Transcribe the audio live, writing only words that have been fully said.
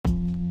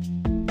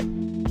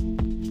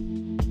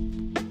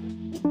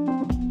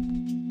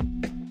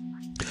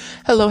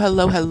Hello,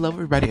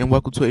 everybody, and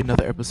welcome to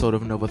another episode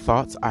of Nova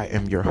Thoughts. I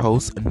am your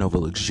host, Nova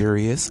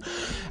Luxurious,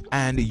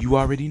 and you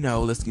already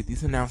know, let's get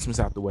these announcements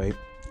out the way.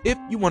 If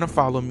you want to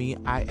follow me,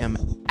 I am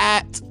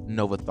at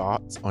Nova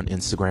Thoughts on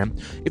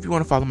Instagram. If you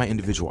want to follow my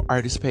individual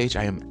artist page,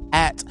 I am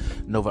at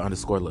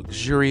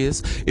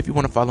Nova_Luxurious. If you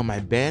want to follow my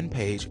band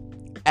page,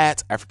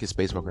 at African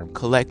Space Program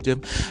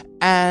Collective,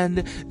 and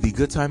the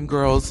Good Time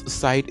Girls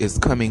site is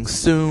coming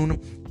soon.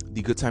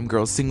 The Good Time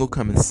Girls single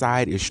Come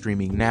Inside is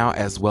streaming now,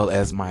 as well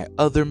as my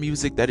other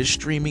music that is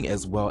streaming,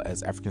 as well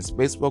as African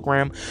Space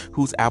Program,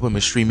 whose album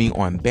is streaming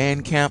on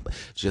Bandcamp.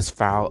 Just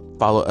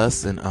follow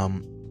us and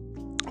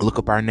look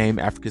up our name,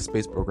 African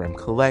Space Program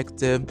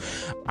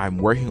Collective. I'm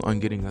working on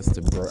getting us to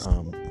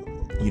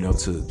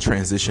to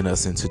transition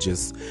us into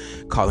just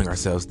calling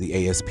ourselves the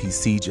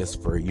ASPC,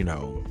 just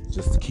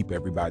to keep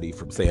everybody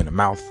from saying a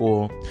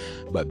mouthful.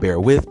 But bear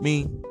with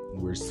me,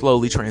 we're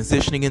slowly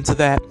transitioning into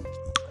that.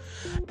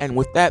 And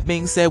with that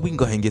being said, we can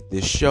go ahead and get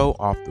this show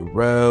off the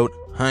road,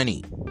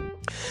 honey.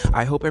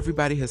 I hope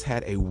everybody has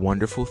had a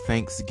wonderful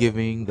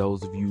Thanksgiving.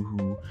 Those of you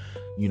who,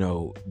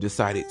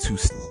 decided to,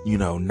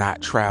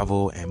 not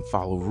travel and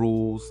follow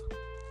rules.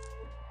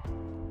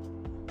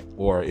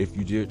 Or if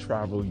you did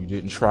travel, you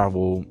didn't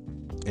travel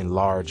in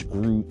large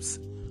groups.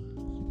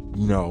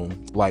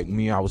 Like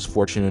me, I was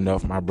fortunate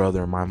enough, my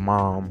brother and my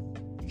mom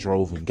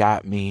drove and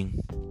got me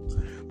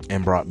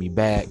and brought me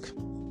back.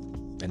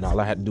 And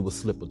all I had to do was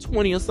slip a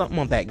 20 or something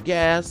on that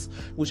gas,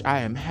 which I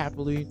am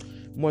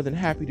more than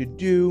happy to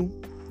do.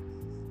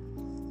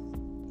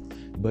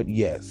 But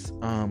yes,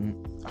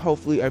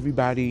 hopefully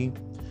everybody,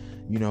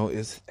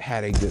 has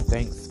had a good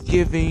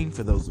Thanksgiving.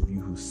 For those of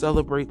you who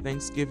celebrate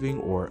Thanksgiving,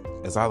 or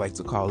as I like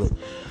to call it,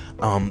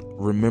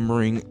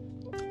 remembering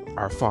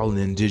our fallen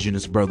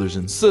indigenous brothers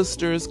and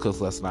sisters,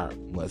 because let's not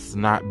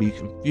be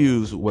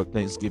confused with what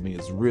Thanksgiving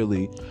is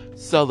really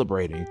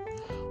celebrating.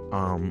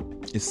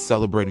 Is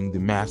celebrating the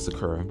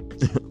massacre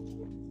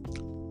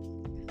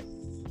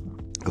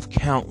of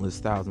countless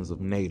thousands of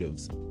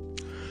natives.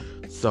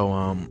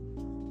 So,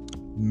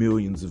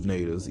 millions of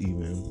natives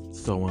even.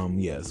 So,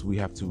 yes, we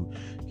have to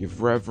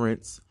give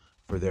reverence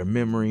for their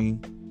memory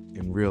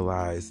and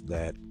realize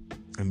that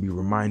and be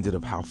reminded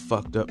of how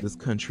fucked up this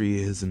country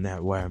is in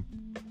that way.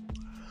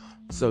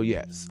 So,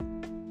 yes,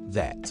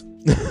 that.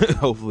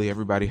 Hopefully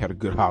everybody had a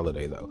good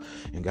holiday, though,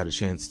 and got a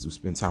chance to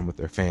spend time with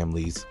their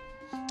families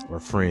or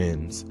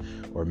friends,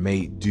 or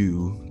made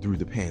do through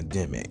the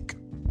pandemic.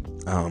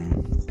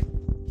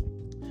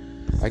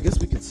 I guess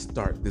we could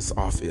start this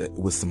off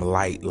with some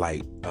light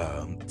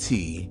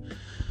tea.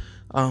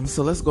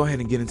 So let's go ahead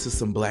and get into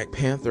some Black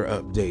Panther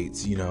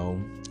updates.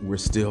 We're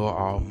still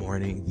all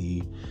mourning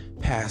the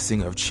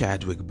passing of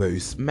Chadwick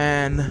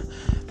Boseman,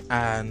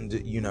 and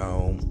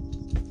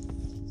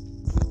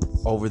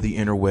over the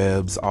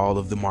interwebs, all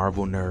of the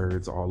Marvel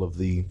nerds, all of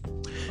the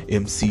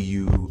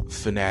MCU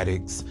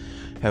fanatics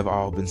have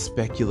all been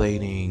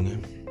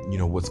speculating,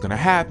 what's going to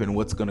happen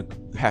with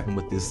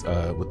this,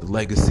 with the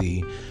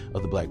legacy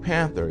of the Black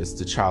Panther.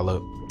 Is T'Challa,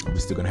 are we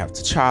still going to have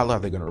T'Challa? Are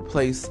they going to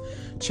replace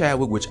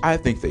Chadwick? Which I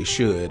think they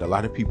should. A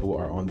lot of people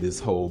are on this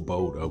whole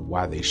boat of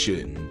why they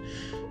shouldn't,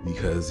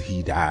 because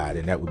he died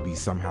and that would be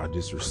somehow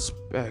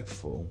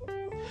disrespectful.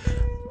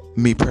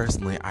 Me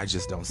personally, I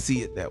just don't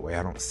see it that way.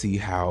 I don't see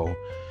how,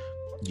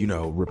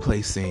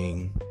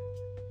 replacing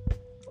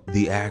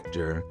the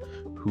actor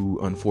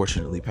who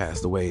unfortunately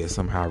passed away is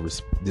somehow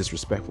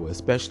disrespectful,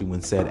 especially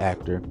when said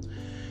actor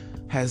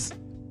has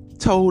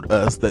told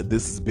us that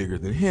this is bigger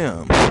than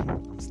him.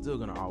 I'm still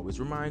going to always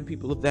remind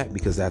people of that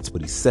because that's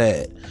what he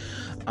said.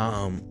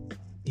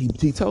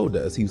 He told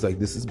us, he was like,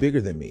 this is bigger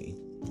than me,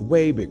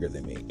 way bigger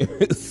than me.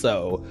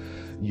 So,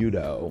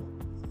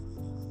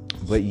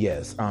 but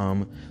yes,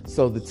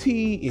 so the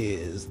tea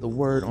is, the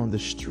word on the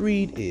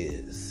street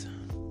is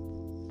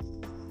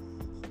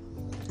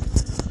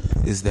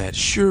that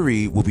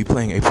Shuri will be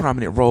playing a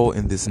prominent role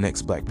in this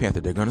next Black Panther.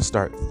 They're going to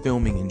start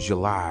filming in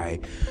July,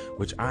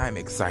 which I'm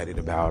excited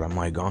about. I'm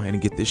like, go ahead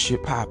and get this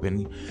shit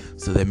popping.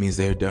 So that means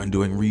they're done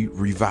doing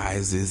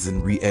revises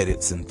and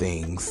re-edits and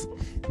things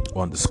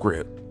on the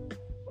script.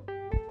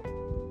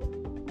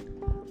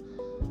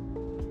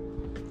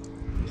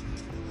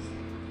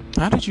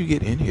 How did you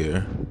get in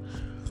here?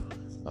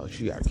 Oh,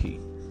 she got a key.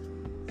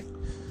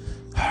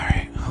 All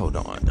right, hold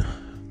on.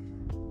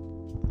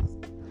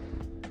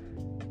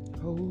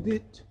 Hold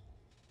it.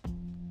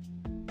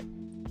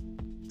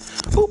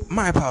 Oh,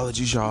 my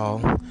apologies, y'all.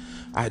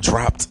 I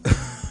dropped,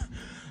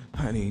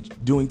 honey,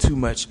 doing too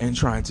much and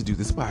trying to do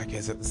this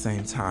podcast at the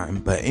same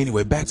time. But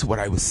anyway, back to what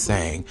I was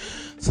saying.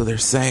 So they're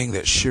saying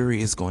that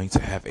Shuri is going to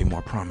have a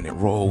more prominent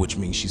role, which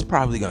means she's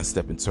probably going to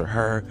step into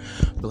her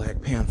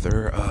Black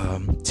Panther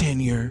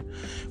tenure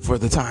for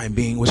the time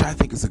being, which I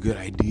think is a good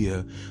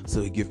idea.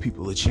 So it give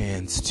people a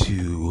chance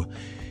to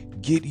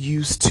get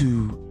used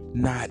to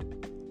not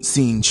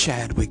seeing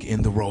Chadwick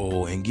in the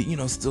role and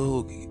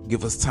still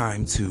give us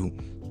time to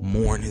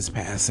mourn his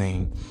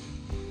passing.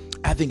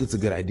 I think it's a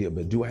good idea,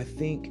 but do I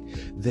think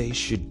they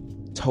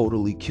should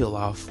totally kill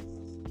off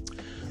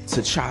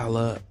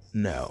T'Challa?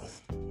 No,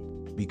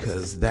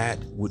 because that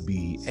would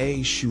be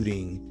A,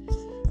 shooting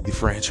the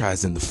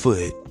franchise in the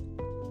foot.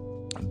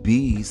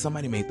 B,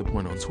 somebody made the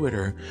point on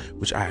Twitter,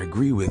 which I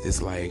agree with.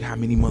 It's like, how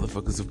many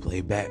motherfuckers have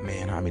played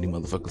Batman? How many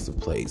motherfuckers have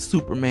played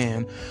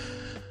Superman?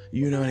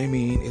 You know what I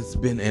mean? It's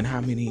been, and how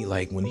many,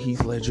 like when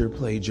Heath Ledger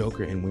played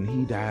Joker and when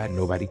he died,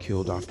 nobody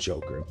killed off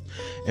Joker.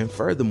 And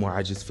furthermore,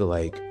 I just feel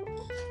like,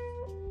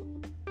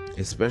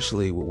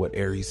 especially with what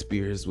Ari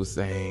Spears was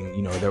saying,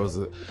 you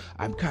know,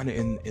 I'm kind of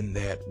in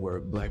that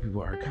where black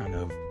people are kind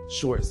of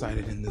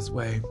short-sighted in this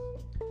way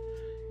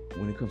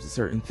when it comes to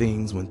certain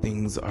things, when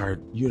things are,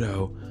 you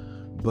know,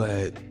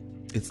 but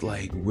it's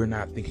like we're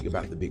not thinking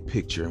about the big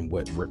picture and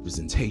what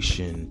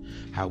representation,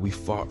 how we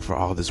fought for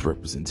all this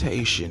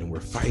representation, and we're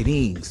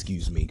fighting,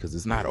 because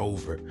it's not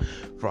over,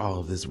 for all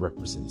of this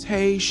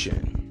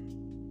representation.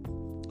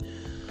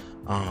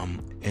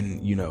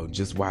 And you know,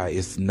 just why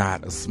it's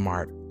not a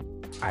smart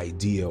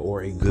idea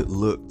or a good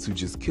look to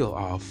just kill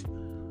off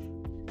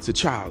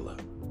T'Challa.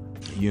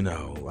 You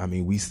know, I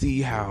mean, we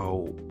see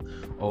how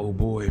old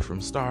boy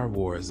from Star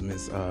Wars,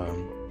 Miss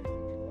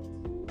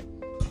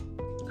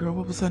girl,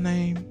 what was her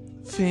name?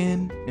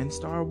 Finn in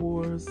Star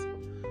Wars,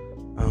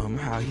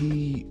 how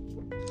he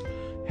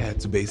had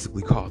to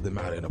basically call them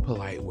out in a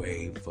polite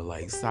way for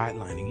like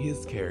sidelining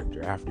his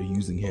character after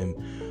using him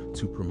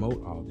to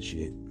promote all the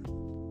shit,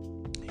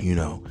 you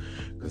know,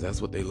 because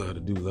that's what they love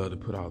to do, love to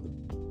put all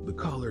the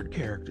colored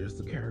characters,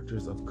 the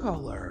characters of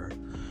color,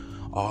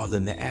 all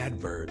in the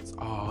adverts,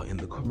 all in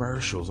the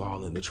commercials,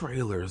 all in the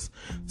trailers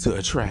to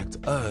attract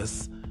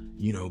us,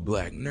 you know,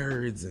 black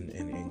nerds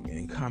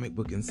and comic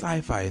book and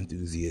sci-fi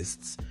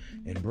enthusiasts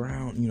and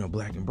brown, you know,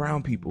 black and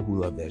brown people who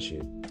love that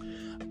shit.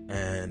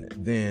 And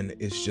then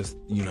it's just,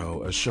 you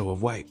know, a show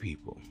of white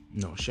people.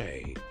 No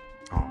shade.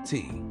 All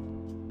tea.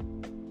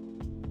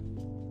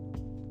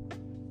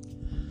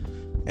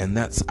 And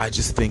I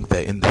just think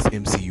that in this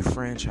MCU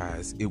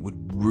franchise, it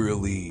would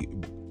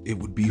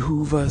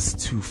behoove us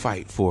to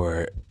fight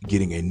for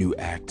getting a new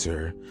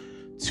actor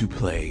to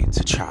play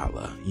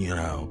T'Challa, you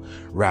know,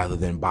 rather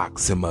than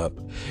box him up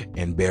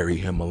and bury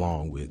him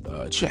along with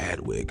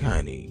Chadwick,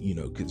 honey. You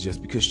know,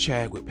 just because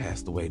Chadwick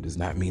passed away does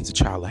not mean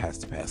T'Challa has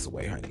to pass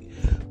away, honey.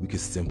 We could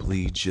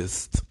simply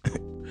just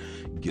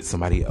get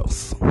somebody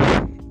else.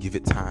 Give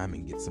it time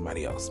and get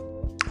somebody else.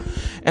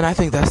 And I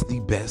think that's the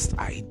best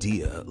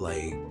idea.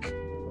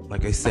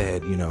 Like I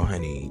said, you know,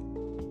 honey,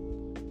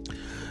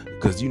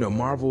 because, you know,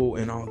 Marvel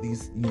and all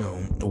these, you know,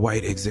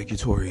 white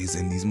executors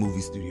in these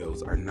movie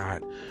studios are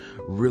not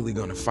really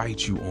going to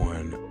fight you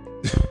on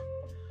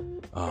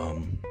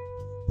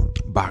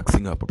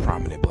boxing up a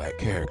prominent black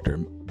character,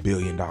 $1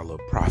 billion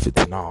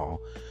profits and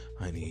all,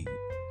 honey.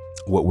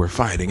 What we're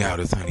finding out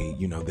is, honey,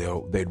 you know,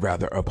 they'd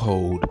rather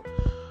uphold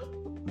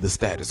the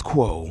status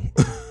quo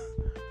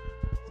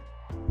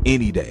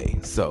any day.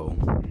 So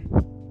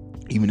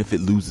even if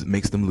it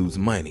makes them lose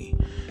money.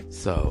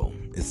 So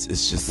it's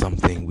just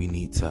something we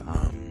need to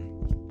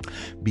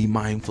be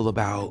mindful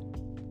about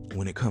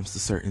when it comes to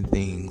certain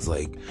things.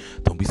 Like,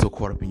 don't be so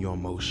caught up in your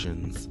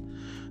emotions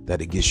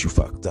that it gets you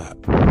fucked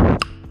up.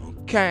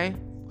 Okay.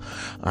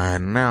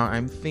 Now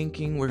I'm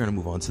thinking we're gonna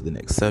move on to the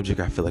next subject.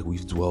 I feel like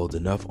we've dwelled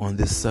enough on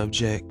this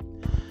subject.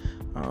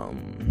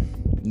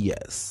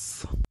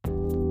 Yes.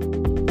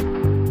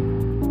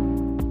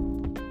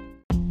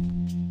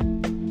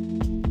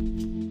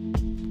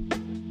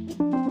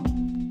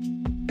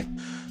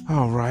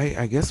 All right,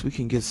 I guess we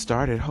can get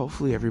started.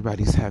 Hopefully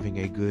everybody's having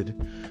a good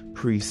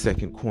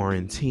pre-second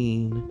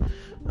quarantine.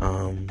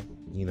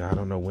 You know, I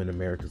don't know when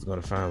America's going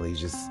to finally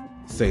just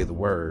say the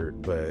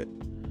word, but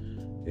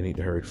they need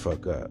to hurry the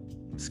fuck up.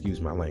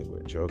 Excuse my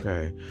language,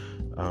 okay?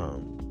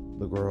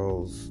 The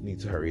girls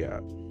need to hurry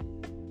up.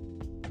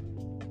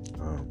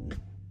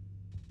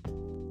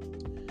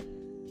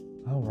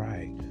 All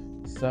right,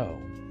 so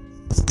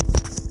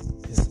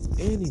has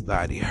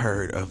anybody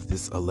heard of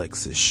this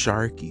Alexis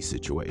Sharkey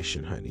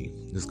situation, honey?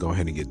 Let's go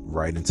ahead and get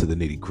right into the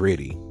nitty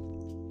gritty.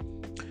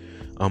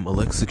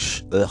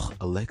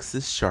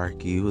 Alexis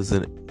Sharkey was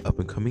an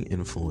up-and-coming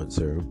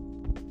influencer,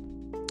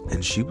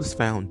 and she was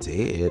found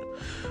dead,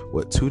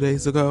 2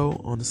 days ago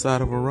on the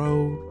side of a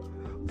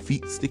road,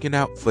 feet sticking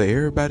out for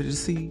everybody to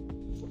see.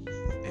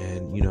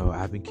 And, you know,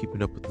 I've been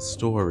keeping up with the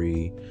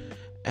story,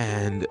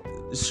 and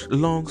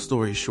long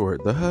story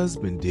short, the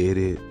husband did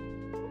it.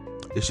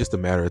 It's just a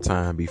matter of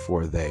time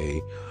before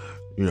they,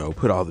 you know,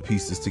 put all the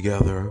pieces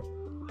together.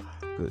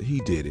 He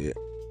did it.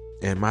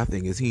 And my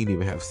thing is, he didn't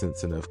even have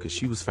sense enough, because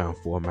she was found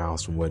 4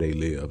 miles from where they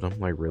lived. I'm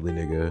like, really,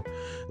 nigga?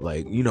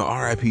 Like, you know,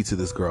 RIP to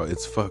this girl.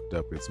 It's fucked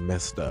up. It's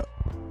messed up.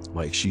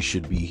 Like, she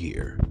should be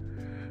here.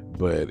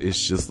 But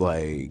it's just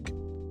like,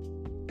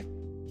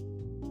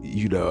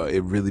 you know,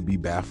 it really be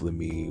baffling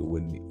me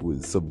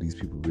when some of these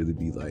people really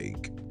be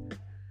like,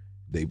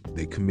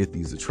 they commit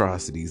these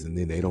atrocities and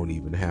then they don't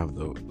even have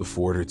the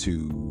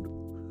fortitude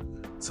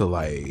to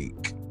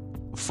like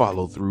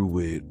follow through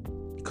with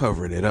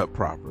covering it up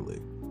properly.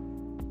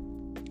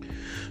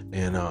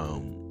 And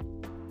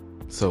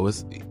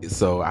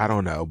so I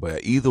don't know,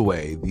 but either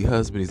way, the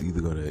husband is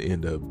either gonna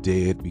end up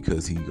dead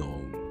because he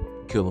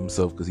gonna kill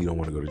himself because he don't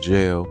want to go to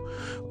jail,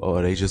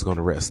 or they just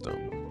gonna arrest him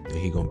and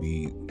he gonna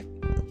be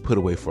put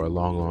away for a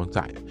long, long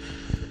time.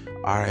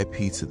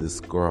 R.I.P. to this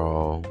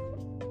girl.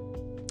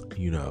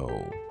 You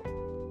know,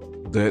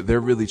 they're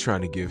really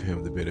trying to give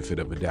him the benefit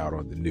of a doubt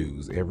on the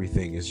news.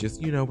 Everything is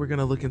just, we're going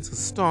to look into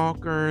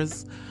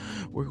stalkers.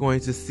 We're going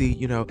to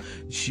see,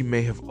 she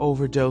may have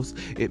overdosed.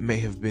 It may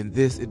have been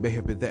this. It may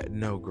have been that.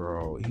 No,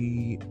 girl.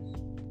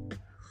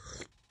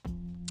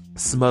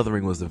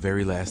 Smothering was the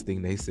very last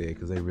thing they said,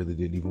 because they really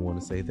didn't even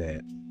want to say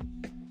that.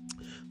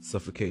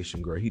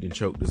 Suffocation, girl. He done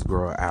choked this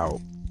girl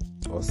out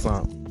or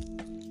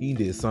something. He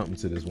did something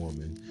to this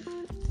woman.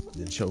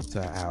 Then choked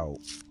her out.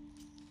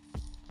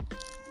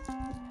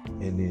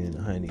 And then,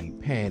 honey,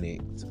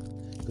 panicked.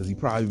 Because he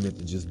probably meant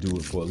to just do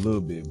it for a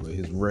little bit, but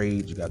his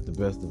rage got the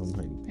best of him.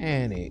 Honey,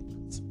 panicked.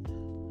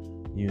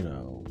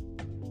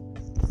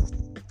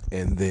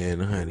 And then,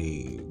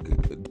 honey,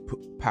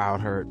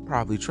 piled her,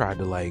 probably tried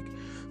to,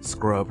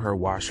 scrub her,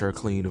 wash her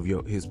clean of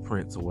his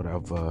prints or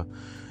whatever.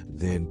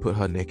 Then put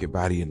her naked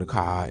body in the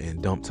car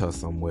and dumped her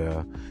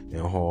somewhere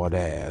and hauled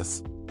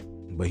ass.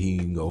 But he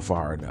didn't go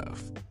far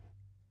enough.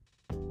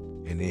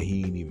 And then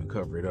he didn't even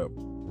cover it up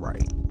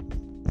right.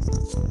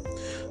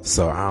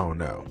 So I don't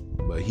know,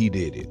 but he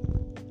did it.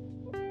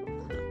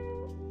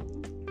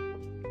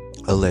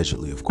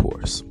 Allegedly, of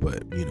course,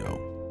 but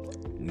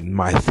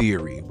my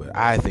theory, but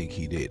I think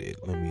he did it.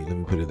 Let me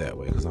put it that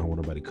way, because I don't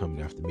want nobody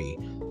coming after me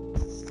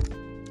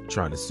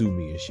trying to sue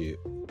me and shit.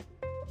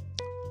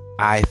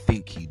 I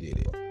think he did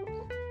it.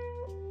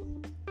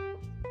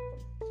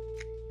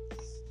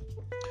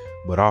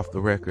 But off the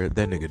record,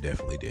 that nigga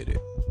definitely did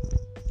it.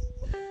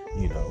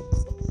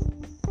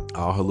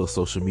 All her little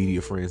social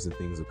media friends and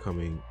things are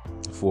coming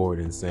forward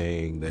and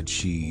saying that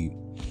she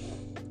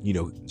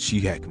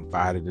had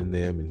confided in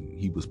them and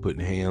he was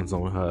putting hands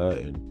on her,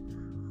 and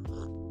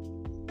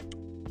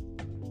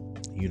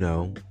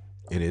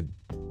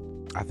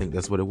I think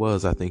that's what it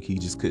was. I think he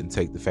just couldn't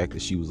take the fact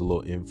that she was a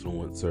little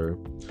influencer.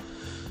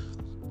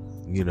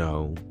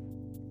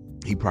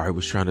 He probably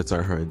was trying to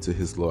turn her into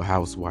his little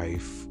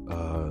housewife,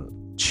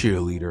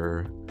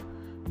 cheerleader,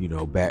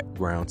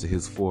 background to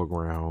his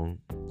foreground.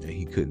 And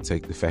he couldn't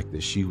take the fact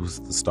that she was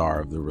the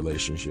star of the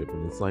relationship.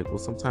 And it's like, well,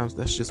 sometimes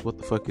that's just what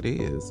the fuck it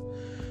is.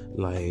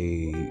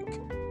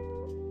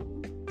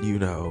 You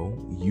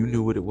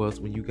knew what it was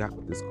when you got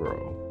with this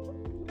girl.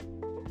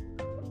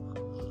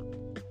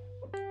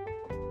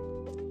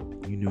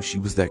 You knew she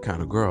was that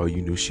kind of girl.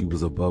 You knew she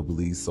was a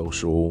bubbly,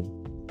 social,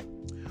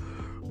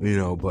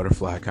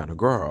 butterfly kind of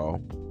girl.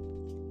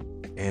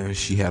 And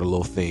she had a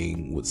little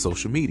thing with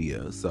social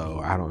media.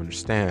 So I don't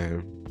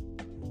understand.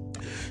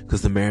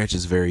 Because the marriage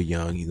is very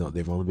young.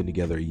 They've only been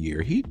together a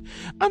year.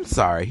 I'm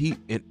sorry.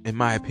 In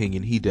my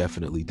opinion, he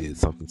definitely did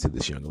something to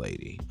this young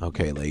lady.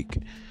 Okay,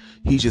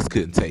 he just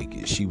couldn't take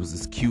it. She was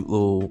this cute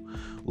little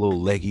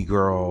leggy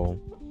girl,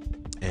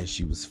 and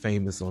she was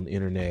famous on the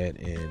internet,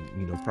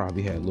 and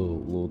probably had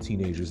little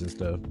teenagers and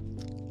stuff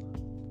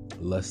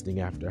lusting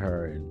after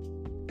her,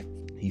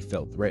 and he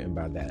felt threatened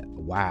by that.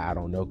 Why? I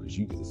don't know, because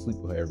you get to sleep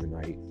with her every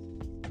night.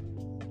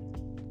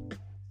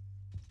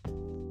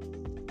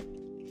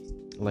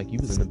 You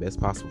was in the best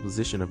possible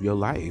position of your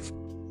life.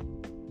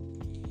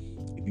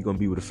 If you're gonna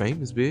be with a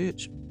famous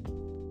bitch,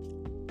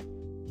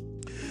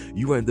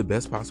 you were in the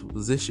best possible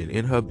position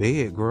in her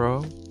bed,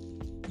 girl.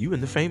 You in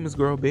the famous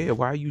girl bed.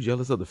 Why are you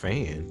jealous of the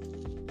fan?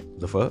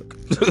 The fuck?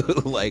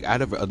 I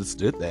never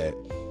understood that.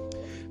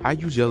 How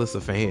you jealous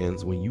of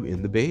fans when you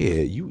in the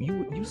bed?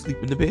 You sleep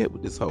in the bed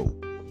with this hoe.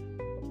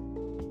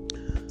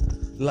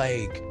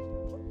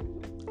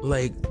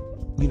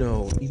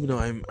 Even though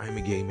I'm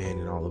a gay man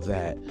and all of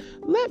that,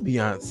 let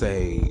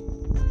Beyonce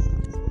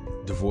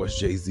divorce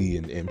Jay-Z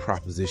and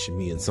proposition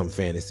me in some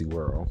fantasy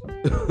world.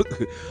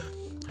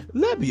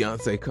 Let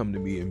Beyonce come to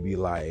me and be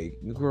like,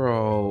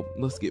 girl,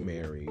 let's get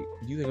married.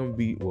 Do you think I'm gonna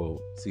be,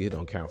 well, see, it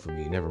don't count for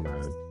me. Never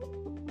mind.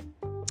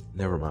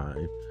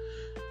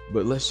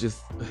 But let's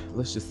just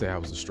say I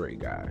was a straight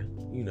guy,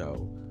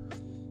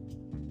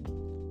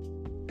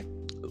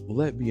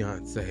 Let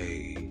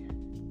Beyonce,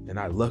 and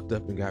I lucked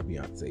up and got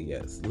Beyonce,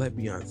 yes. Let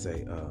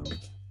Beyonce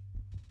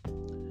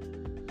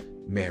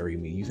marry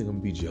me. You think I'm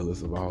gonna be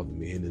jealous of all the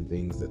men and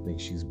things that think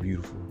she's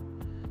beautiful?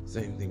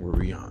 Same thing with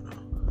Rihanna.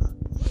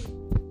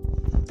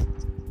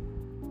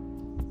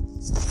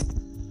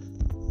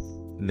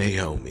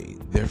 Naomi,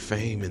 their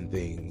fame and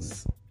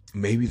things,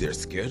 maybe their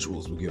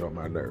schedules will get on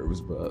my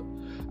nerves, but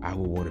I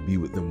would want to be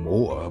with them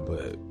more.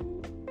 But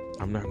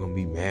I'm not gonna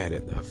be mad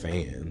at the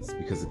fans,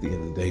 because at the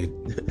end of the day,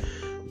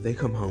 they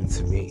come home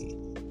to me.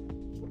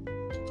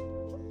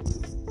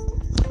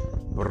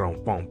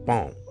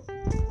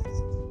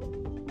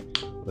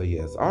 But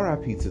yes,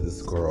 R.I.P. to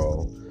this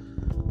girl.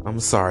 I'm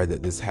sorry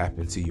that this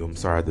happened to you. I'm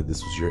sorry that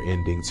this was your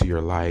ending to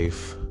your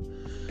life.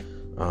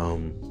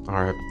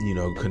 Our,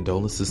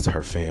 condolences to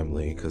her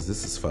family, because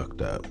this is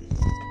fucked up.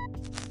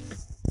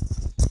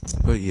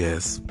 But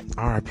yes,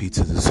 R.I.P.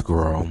 to this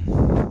girl.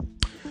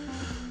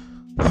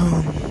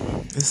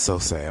 It's so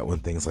sad when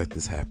things like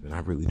this happen. I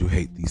really do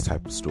hate these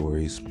type of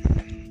stories.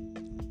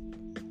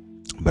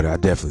 But I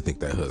definitely think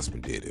that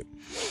husband did it.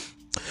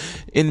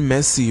 In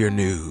messier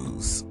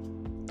news,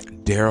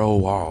 Daryl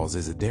Walls,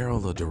 is it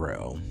Daryl or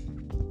Darrell?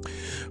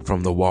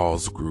 From the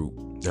Walls group.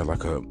 They're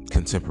like a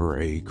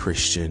contemporary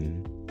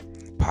Christian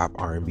pop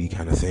R&B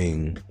kind of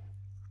thing.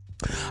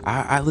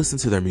 I listen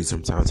to their music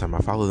from time to time. I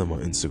follow them on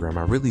Instagram.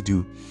 I really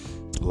do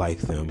like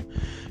them.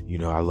 You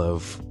know, I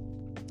love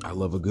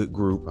a good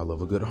group. I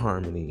love a good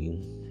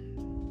harmony.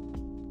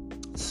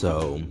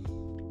 So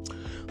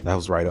that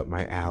was right up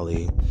my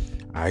alley.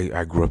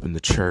 I grew up in the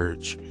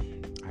church.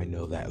 I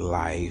know that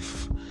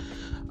life.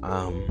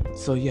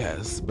 So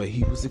yes, but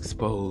he was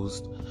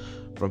exposed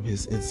from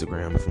his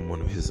Instagram, from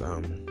one of his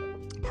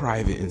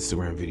private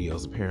Instagram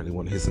videos. Apparently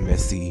one of his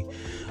messy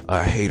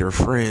hater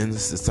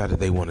friends decided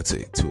they wanted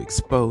to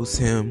expose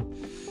him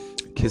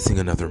kissing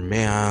another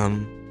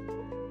man.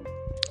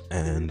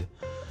 And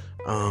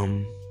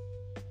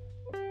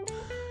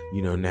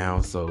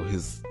now, so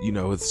his,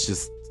 it's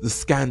just the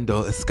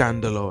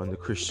scandalo in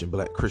the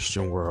black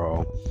Christian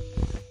world.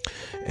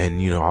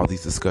 And, all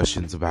these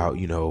discussions about,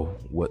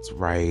 what's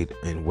right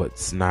and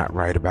what's not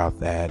right about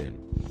that. And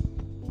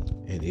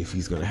if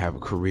he's going to have a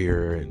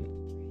career. And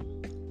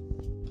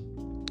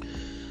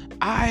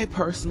I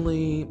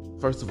personally,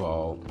 first of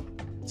all,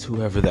 to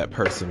whoever that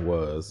person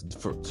was,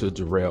 to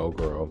Darrell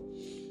girl,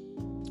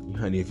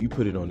 honey, if you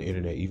put it on the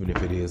internet, even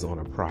if it is on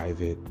a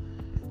private,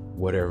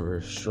 whatever,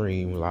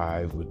 stream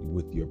live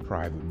with your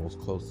private, most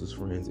closest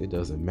friends, it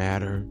doesn't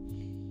matter.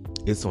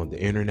 It's on the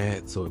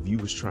internet. So if you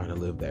was trying to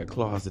live that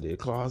closeted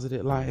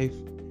life,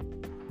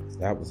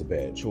 that was a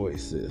bad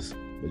choice, sis.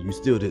 But you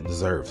still didn't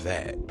deserve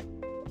that.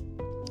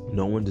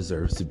 No one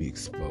deserves to be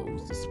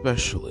exposed,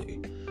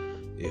 especially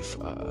if,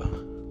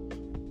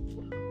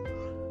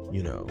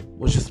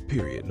 just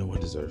period. No one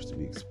deserves to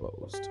be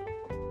exposed,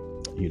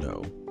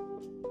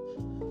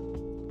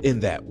 in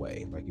that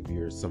way. Like if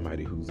you're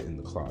somebody who's in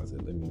the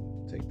closet, let me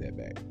take that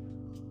back.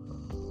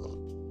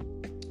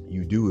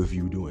 You do if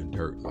you doing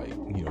dirt, like,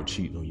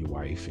 cheating on your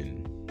wife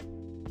and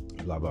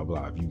blah, blah,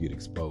 blah. If you get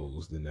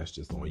exposed, then that's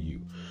just on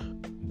you.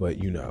 But,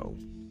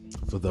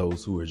 for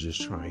those who are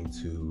just trying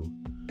to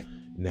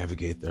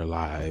navigate their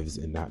lives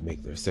and not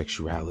make their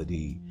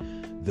sexuality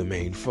the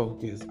main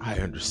focus, I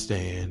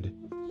understand.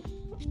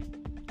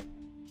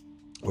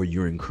 Or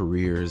you're in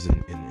careers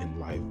and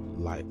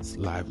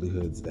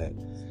livelihoods that,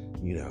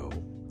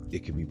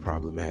 it can be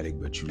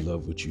problematic, but you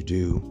love what you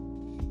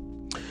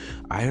do.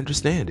 I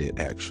understand it,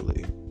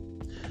 actually.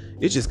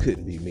 It just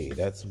couldn't be me.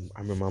 I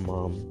remember my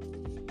mom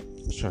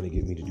was trying to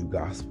get me to do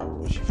gospel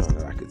when she found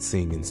out I could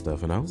sing and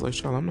stuff. And I was like,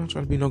 Charlotte, I'm not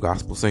trying to be no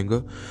gospel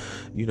singer.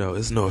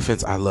 It's no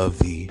offense. I love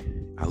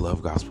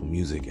gospel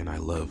music and I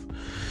love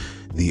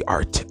the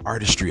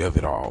artistry of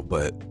it all.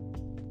 But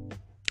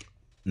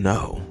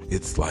no,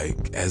 it's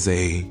like, as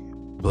a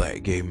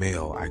black gay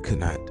male, I could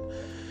not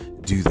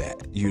do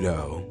that.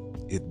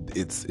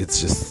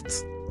 It's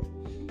just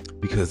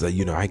because,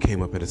 I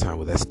came up at a time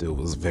where that still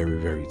was very,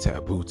 very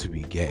taboo to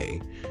be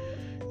gay.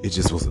 It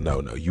just was a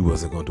no. You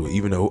wasn't going to do it.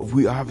 Even though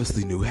we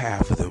obviously knew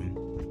half of them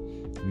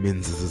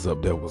menses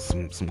up there was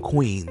some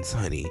queens,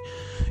 honey.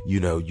 You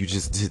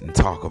just didn't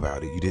talk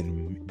about it. You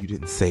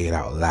didn't say it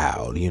out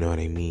loud. You know what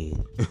I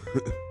mean?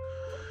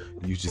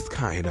 You just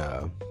kind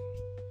of,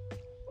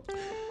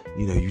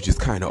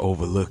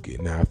 overlook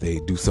it. Now, if they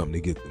do something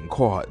to get them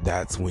caught,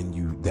 that's when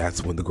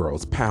the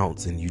girls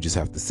pounce, and you just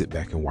have to sit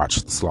back and watch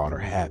the slaughter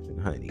happen,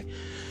 honey.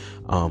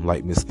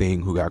 Like Miss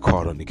Thing, who got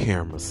caught on the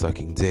camera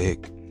sucking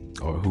dick,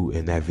 or who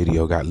in that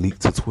video got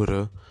leaked to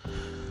Twitter,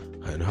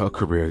 and her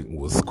career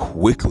was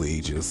quickly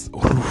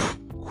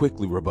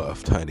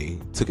rebuffed,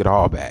 honey. Took it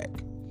all back.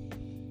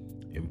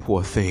 And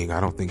poor Thing, I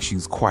don't think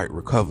she's quite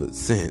recovered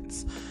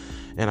since.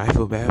 And I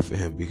feel bad for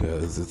him,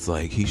 because it's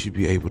like he should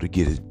be able to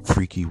get it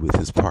freaky with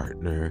his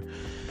partner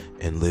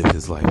and live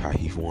his life how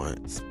he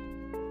wants,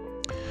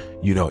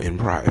 in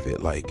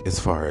private. Like, as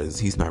far as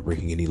he's not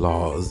breaking any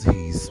laws,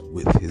 he's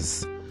with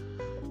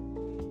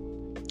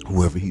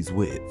whoever he's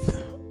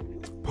with,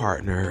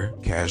 partner,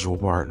 casual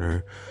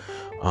partner.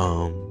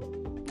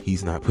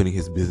 He's not putting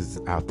his business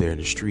out there in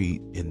the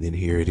street, and then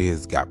here it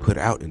is, got put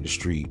out in the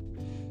street.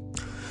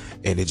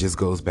 And it just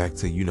goes back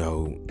to,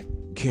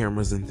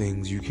 cameras and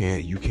things. You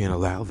can't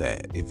allow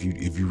that if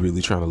you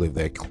really trying to live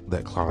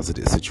that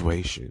closeted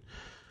situation.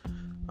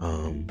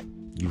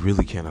 You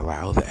really can't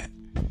allow that.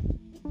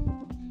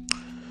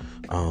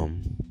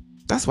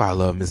 That's why I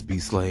love Miss B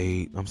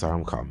Slade. I'm sorry,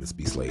 I'm gonna call Miss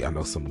B Slade. I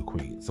know some of the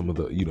queens, some of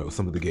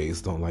the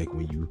gays don't like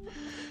when you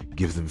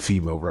give them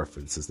female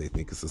references. They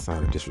think it's a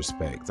sign of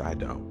disrespect. I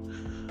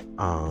don't.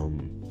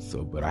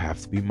 But I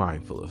have to be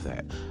mindful of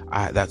that.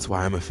 That's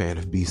why I'm a fan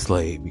of B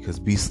Slade, because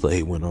B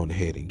Slade went on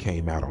ahead and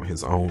came out on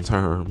his own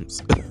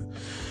terms.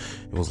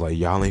 It was like,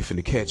 y'all ain't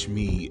finna catch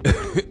me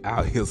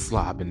out here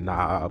slobbing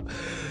knob,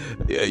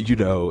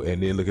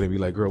 and then looking at me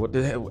like, girl, what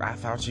the hell? I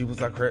thought she was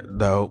like,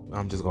 no,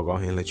 I'm just gonna go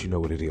ahead and let you know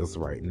what it is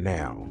right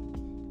now.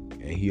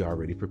 And he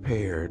already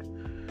prepared,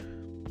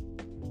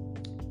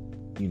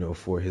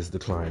 for his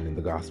decline in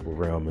the gospel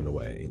realm in a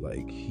way.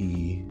 Like,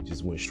 he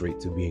just went straight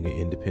to being an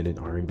independent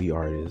R&B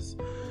artist.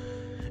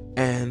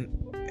 And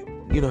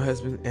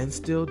has been and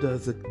still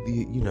does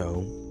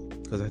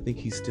because I think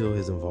he still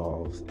is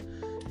involved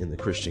in the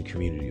Christian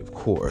community, of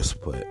course,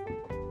 but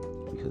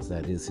because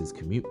that is his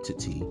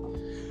community,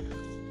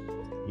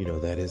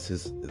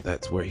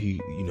 that's where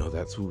he,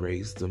 that's who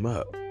raised him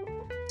up.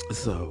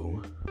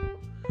 So,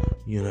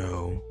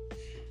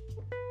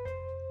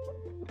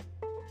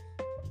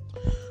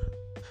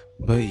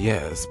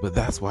 but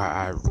that's why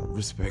I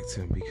respect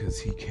him, because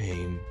he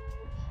came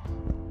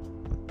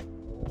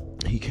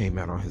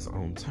out on his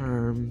own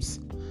terms.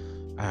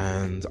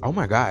 And oh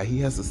my God, he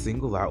has a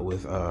single out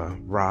with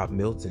Rob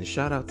Milton.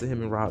 Shout out to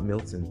him and Rob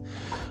Milton.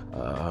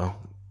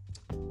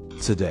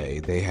 Today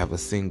they have a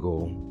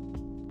single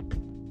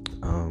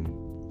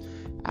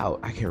out.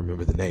 I can't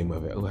remember the name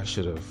of it. Oh, I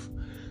should have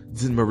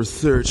did my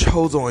research.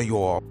 Hold on,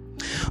 y'all.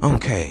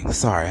 Okay,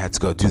 sorry, I had to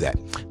go do that.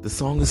 The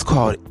song is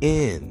called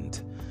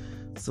End.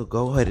 So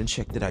go ahead and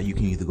check that out. You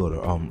can either go to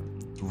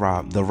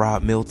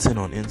Rob Milton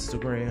on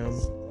Instagram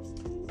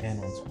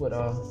and on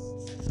Twitter.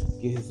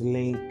 Get his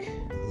link.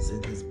 It's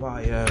in his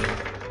bio.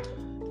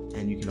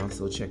 And you can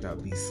also check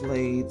out B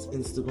Slade's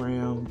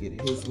Instagram. Get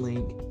his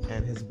link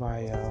and his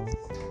bio.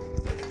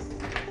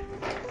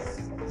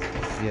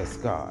 Yes,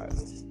 God.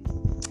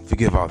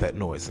 Forgive all that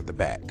noise at the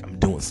back. I'm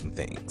doing some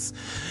things.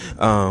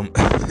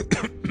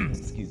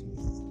 Excuse me.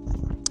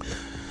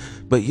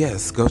 But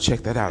yes, go check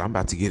that out. I'm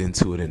about to get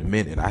into it in a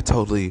minute. I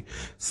totally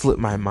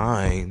slipped my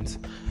mind.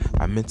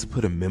 I meant to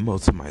put a memo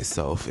to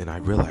myself, and I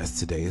realized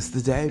today is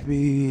the day,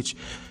 bitch.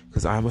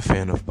 Because I'm a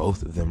fan of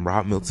both of them.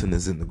 Rob Milton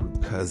is in the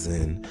group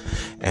Cousin,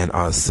 and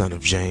Son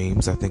of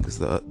James, I think is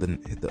the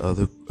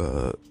other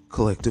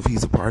collective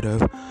he's a part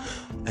of.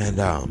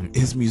 And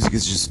his music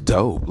is just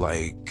dope.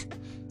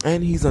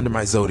 And he's under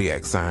my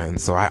zodiac sign,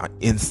 so I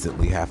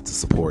instantly have to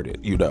support it,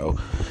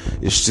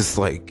 It's just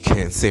like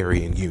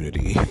Cancerian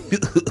unity.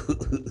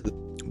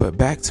 But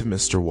back to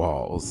Mr.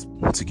 Walls,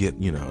 to get,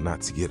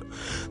 not to get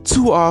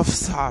too off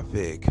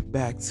topic,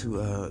 back to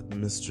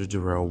Mr.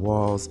 Darrell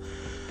Walls.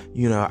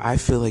 I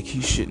feel like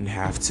he shouldn't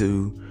have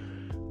to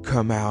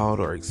come out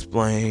or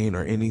explain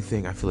or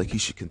anything. I feel like he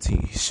should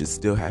continue. He should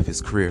still have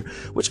his career,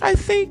 which I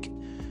think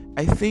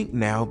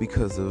now,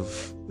 because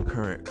of the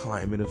current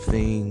climate of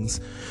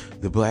things,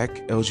 the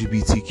Black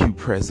LGBTQ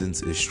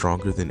presence is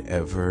stronger than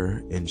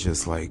ever in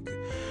just like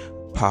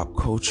pop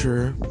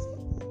culture.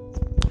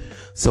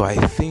 So I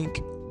think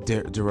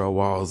Darrell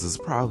Walls is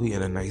probably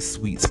in a nice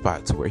sweet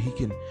spot to where he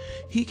can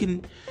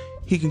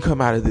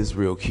come out of this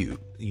real cute,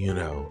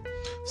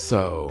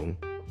 So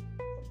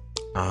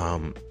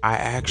I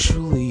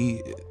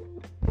actually,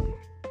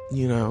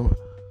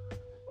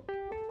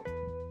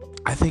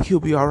 I think he'll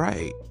be all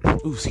right.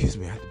 Ooh, excuse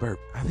me, I had to burp.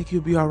 I think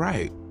he'll be all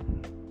right.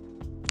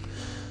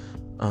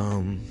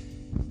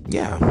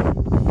 Yeah,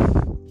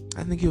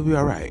 I think he'll be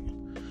all right.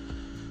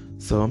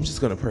 So I'm just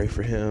gonna pray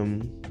for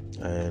him,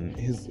 and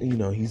his,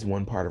 he's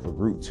one part of a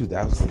group too.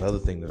 That was another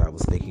thing that I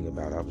was thinking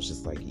about. I was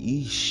just like,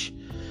 eesh.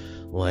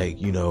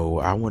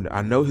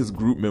 I know his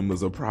group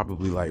members are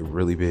probably like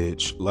really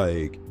bitch,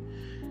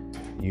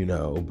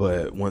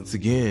 but once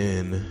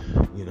again,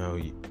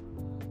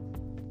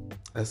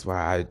 that's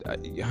why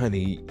I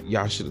honey,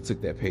 y'all should have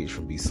took that page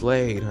from B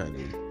Slade,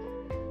 honey.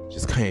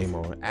 Just came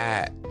on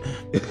at,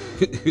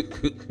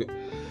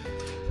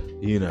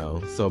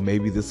 so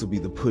maybe this will be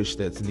the push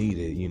that's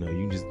needed. You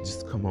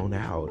just come on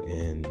out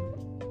and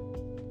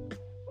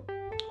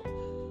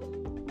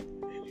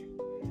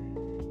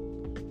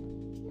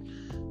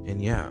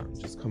yeah,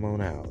 just come on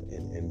out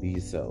and be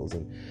yourselves.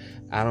 And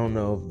I don't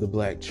know if the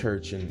Black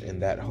church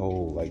and that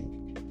whole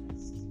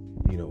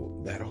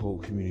that whole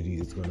community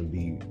is going to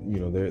be,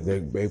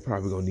 they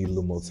probably going to need a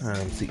little more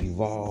time to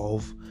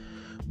evolve.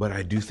 But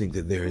I do think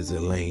that there is a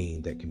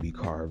lane that can be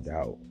carved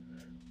out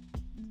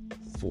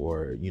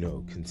for,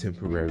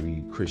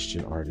 contemporary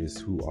Christian artists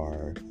who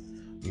are,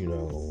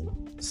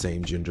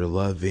 same gender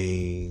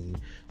loving,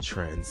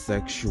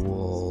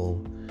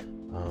 transsexual,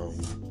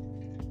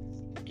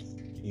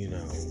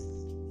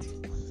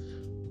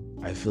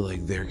 I feel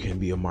like there can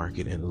be a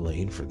market and a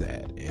lane for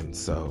that. And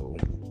so,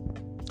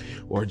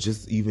 or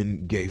just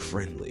even gay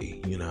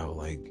friendly,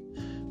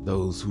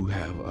 those who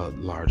have a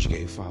large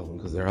gay following,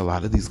 because there are a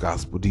lot of these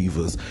gospel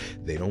divas,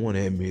 they don't want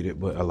to admit it,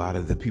 but a lot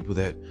of the people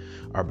that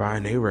are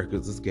buying their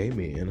records is gay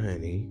men,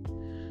 honey,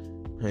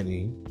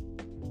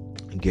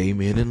 gay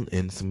men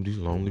and some of these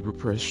lonely,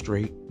 repressed,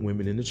 straight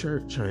women in the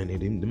church, honey.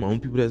 The only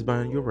people that's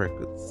buying your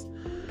records,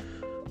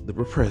 the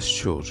repressed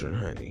children,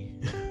 honey.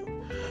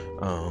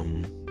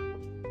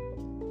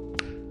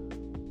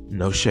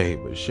 No shade,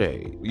 but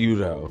shade,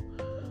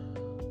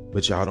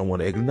 But y'all don't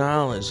want to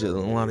acknowledge it. A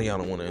lot of y'all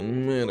don't want to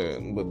admit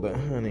it. But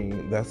honey,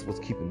 that's what's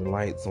keeping the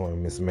lights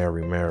on. Miss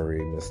Mary,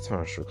 Miss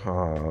Tasha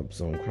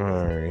Cobbs,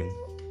 okay.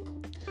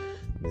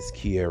 Miss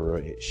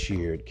Kiera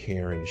Sheard,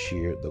 Karen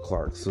Sheard, the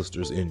Clark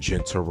sisters in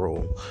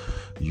general.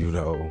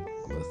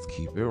 Let's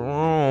keep it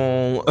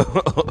wrong.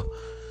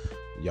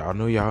 Y'all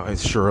know y'all.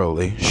 It's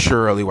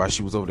Shirley, while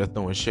she was over there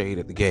throwing shade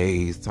at the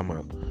gays, talking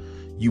about,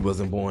 you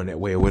wasn't born that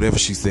way, or whatever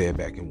she said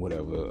back in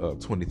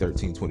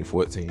 2013,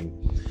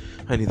 2014.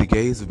 Honey, the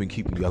gays have been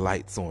keeping your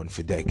lights on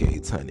for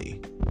decades, honey.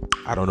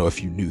 I don't know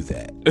if you knew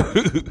that.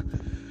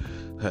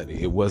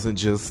 Honey, it wasn't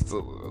just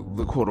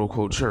the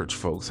quote-unquote church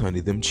folks,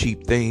 honey. Them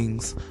cheap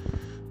things,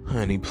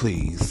 honey,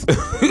 please.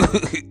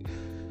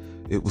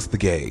 It was the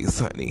gays,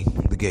 honey.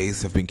 The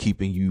gays have been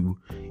keeping you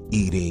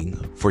eating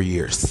for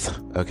years,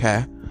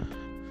 okay?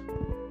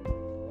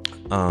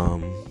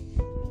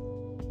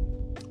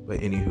 But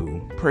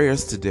anywho,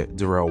 prayers to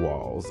Darrell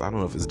Walls. I don't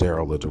know if it's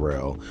Daryl or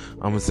Darrell.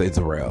 I'm gonna say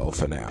Darrell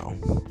for now,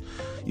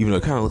 even though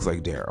it kind of looks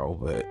like Daryl,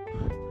 but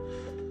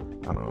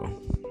I don't know.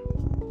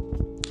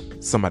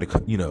 Somebody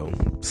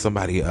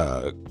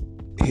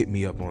hit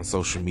me up on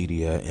social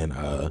media and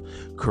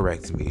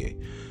correct me.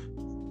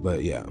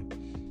 But yeah,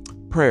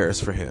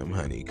 prayers for him,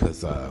 honey,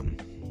 because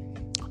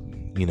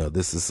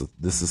this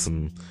is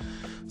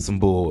some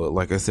bull.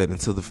 Like I said,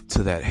 to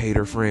that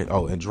hater friend.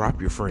 Oh, and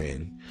drop your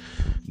friend.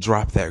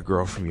 Drop that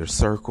girl from your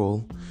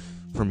circle,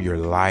 from your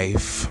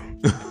life,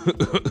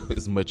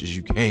 as much as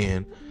you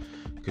can,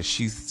 because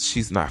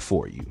she's not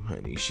for you,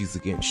 honey. She's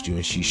against you,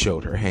 and she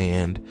showed her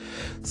hand.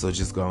 So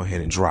just go ahead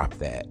and drop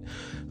that.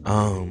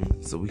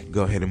 So we can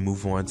go ahead and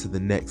move on to the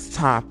next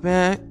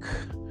topic.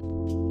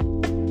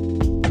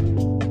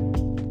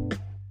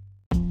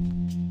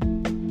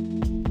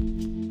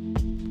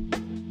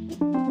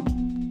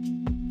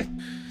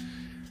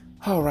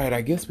 All right,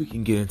 I guess we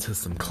can get into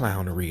some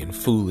clownery and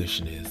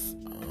foolishness.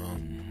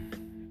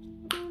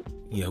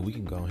 Yeah, we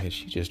can go ahead.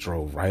 She just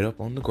drove right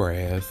up on the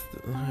grass.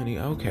 Honey,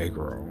 okay,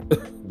 girl.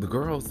 The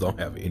girls don't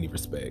have any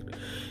respect.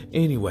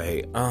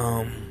 Anyway,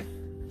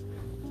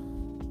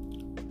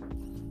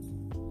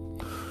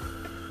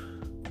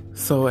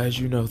 so as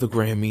you know, the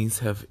Grammys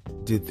have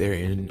did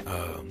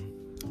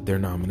their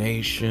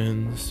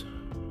nominations.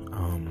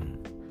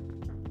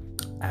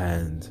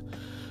 And,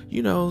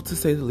 to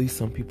say the least,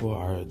 some people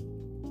are,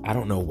 I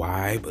don't know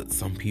why, but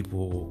some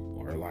people,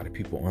 or a lot of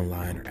people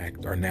online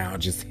are now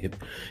just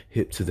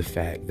hip to the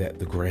fact that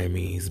the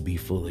Grammys be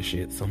full of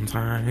shit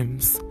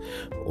sometimes,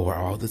 or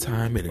all the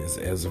time. And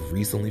as of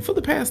recently, for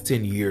the past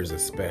 10 years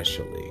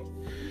especially,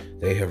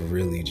 they have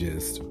really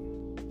just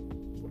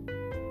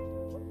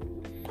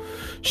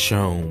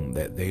shown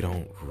that they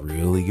don't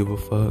really give a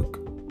fuck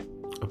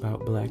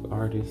about black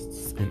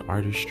artists and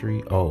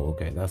artistry. Oh,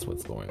 okay, that's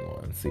what's going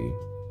on. See,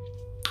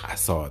 I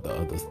saw the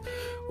others.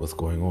 What's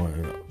going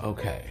on?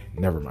 Okay,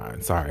 never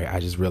mind. Sorry, I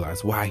just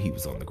realized why he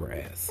was on the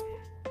grass.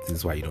 This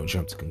is why you don't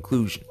jump to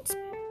conclusions.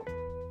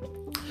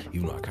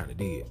 Even though I kind of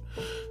did.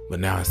 But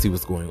now I see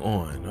what's going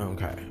on.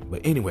 Okay.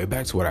 But anyway,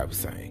 back to what I was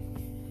saying.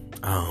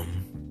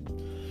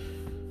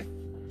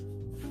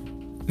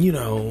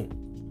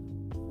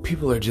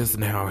 People are just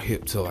now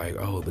hip to like,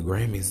 oh, the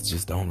Grammys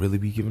just don't really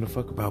be giving a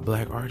fuck about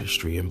black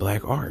artistry and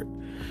black art.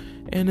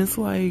 And it's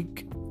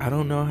like, I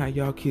don't know how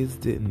y'all kids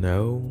didn't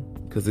know.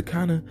 Because the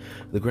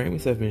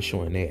Grammys have been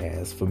showing their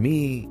ass. For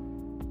me,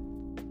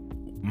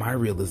 my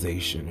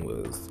realization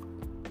was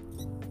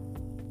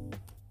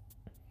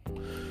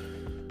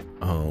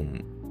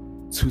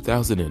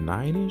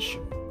 2009-ish,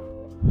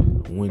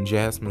 when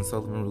Jasmine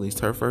Sullivan released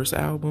her first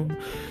album,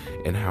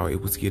 and how it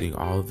was getting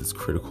all of this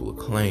critical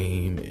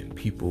acclaim, and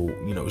people,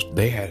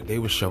 they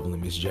were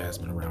shoveling Miss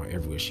Jasmine around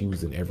everywhere. She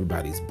was in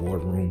everybody's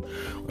boardroom,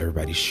 or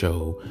everybody's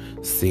show,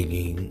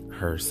 singing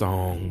her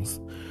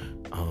songs.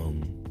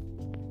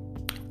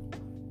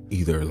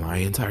 Either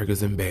Lion,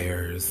 Tigers, and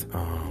Bears,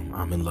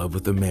 I'm in Love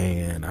with a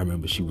Man. I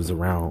remember she was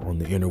around on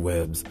the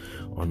interwebs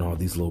on all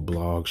these little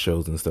blog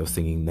shows and stuff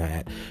singing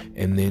that.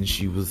 And then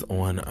she was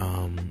on,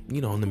 on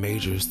the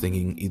majors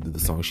singing either the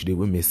song she did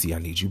with Missy, I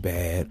Need You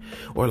Bad,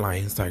 or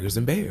Lions, Tigers,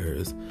 and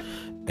Bears.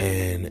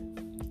 And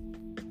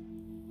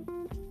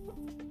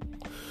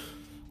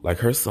like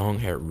her song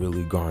had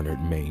really garnered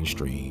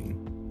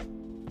mainstream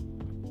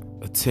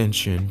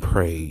attention,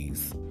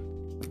 praise,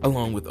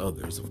 along with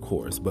others, of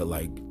course. But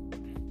like,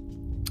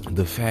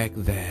 the fact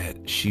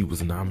that she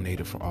was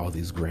nominated for all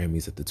these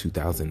Grammys at the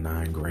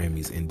 2009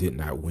 Grammys and did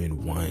not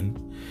win one,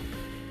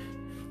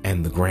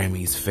 and the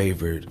Grammys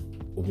favored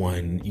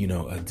one,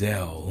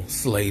 Adele,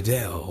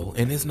 Slaydell,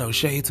 and there's no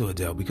shade to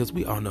Adele, because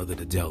we all know that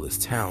Adele is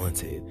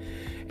talented,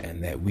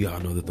 and that we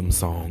all know that them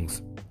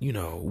songs,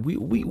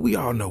 we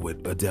all know what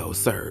Adele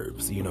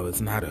serves.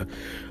 It's not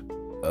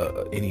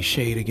any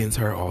shade against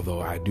her,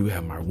 although I do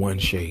have my one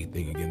shade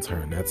thing against her,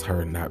 and that's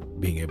her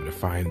not being able to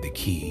find the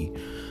key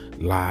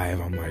live.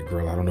 I'm like,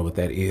 girl, I don't know what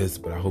that is,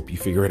 but I hope you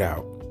figure it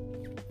out.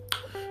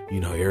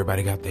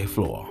 Everybody got their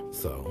flaw,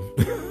 so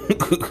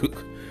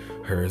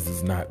hers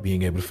is not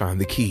being able to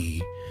find the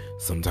key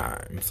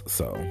sometimes.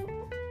 So,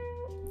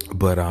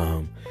 but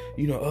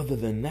other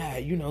than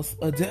that,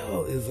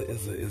 Adele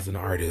is an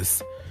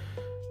artist,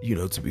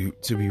 to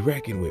be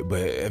reckoned with.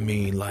 But I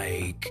mean,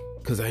 like,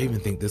 because I even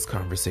think this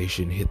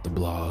conversation hit the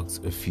blogs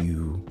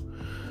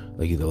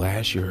either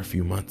last year or a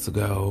few months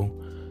ago.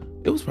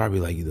 It was probably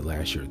like either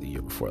last year or the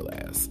year before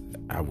last,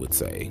 I would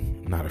say,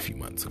 not a few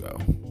months ago.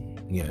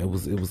 Yeah, it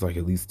was like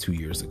at least 2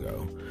 years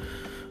ago.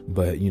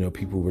 But,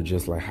 people were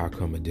just like, how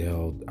come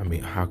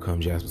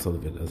Jasmine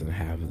Sullivan doesn't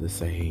have the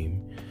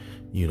same,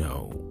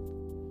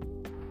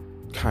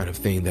 kind of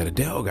thing that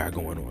Adele got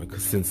going on?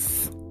 Because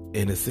since,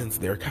 in a sense,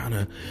 they're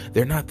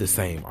not the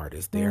same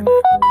artists. They're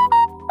not,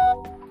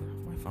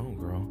 my phone,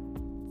 girl.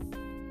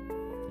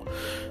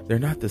 They're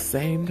not the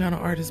same kind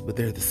of artists, but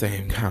they're the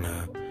same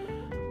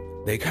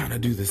they kind of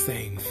do the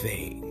same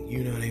thing.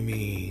 You know what I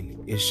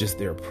mean? It's just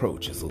their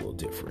approach is a little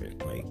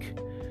different. Like,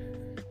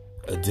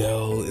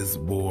 Adele is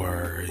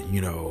more,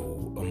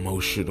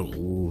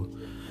 emotional.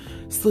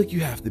 It's like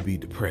you have to be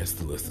depressed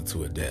to listen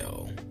to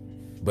Adele.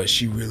 But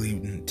she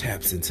really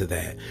taps into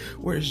that.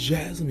 Whereas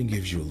Jasmine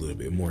gives you a little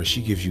bit more.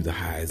 She gives you the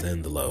highs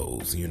and the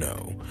lows,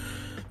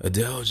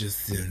 Adele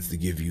just tends to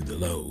give you the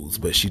lows,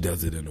 but she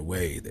does it in a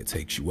way that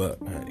takes you up,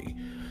 honey.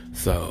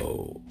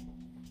 So,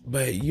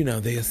 but,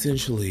 they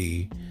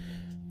essentially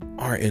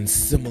are in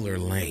similar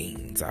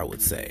lanes, I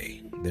would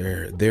say.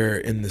 They're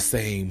in the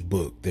same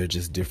book. They're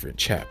just different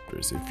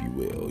chapters, if you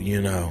will,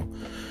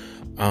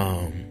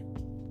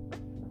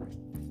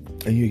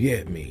 and you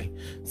get me.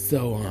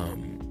 So,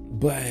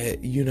 but,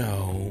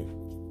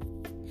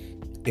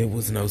 it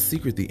was no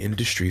secret the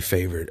industry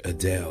favored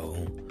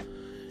Adele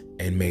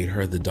and made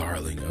her the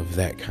darling of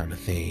that kind of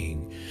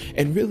thing.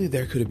 And really,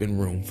 there could have been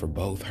room for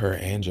both her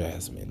and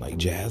Jasmine. Like,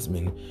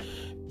 Jasmine,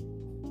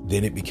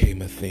 then it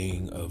became a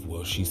thing of,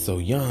 well, she's so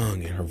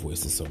young and her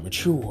voice is so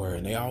mature.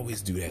 And they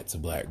always do that to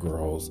black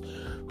girls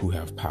who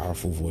have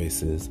powerful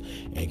voices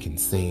and can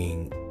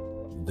sing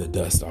the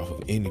dust off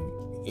of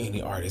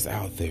any artist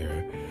out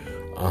there.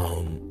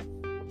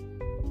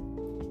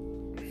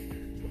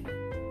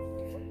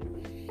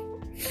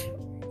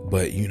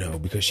 But,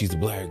 because she's a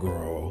black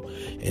girl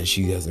and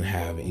she doesn't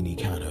have any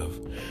kind of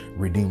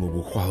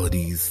redeemable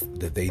qualities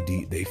that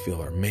they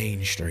feel are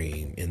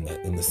mainstream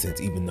in the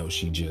sense, even though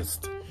she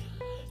just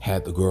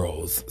had the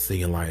girls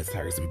singing Lions,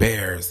 Tigers, and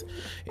Bears,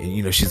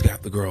 and, she's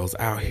got the girls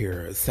out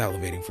here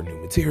salivating for new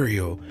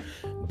material,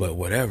 but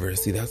whatever.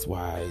 See, that's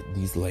why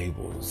these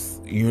labels,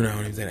 you know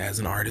what I'm saying? As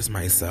an artist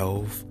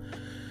myself,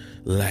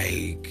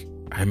 like,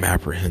 I'm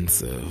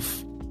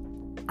apprehensive.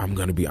 I'm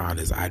going to be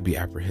honest, I'd be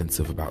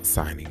apprehensive about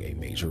signing a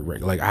major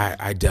record. Like,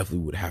 I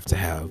definitely would have to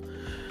have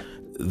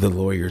the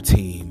lawyer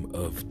team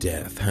of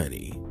death,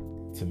 honey,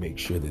 to make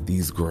sure that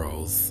these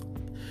girls,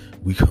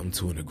 we come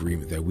to an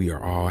agreement that we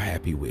are all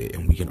happy with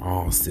and we can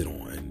all sit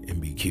on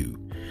and be cute.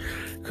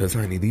 Because,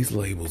 honey, these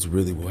labels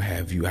really will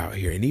have you out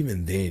here. And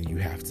even then, you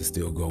have to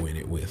still go in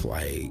it with,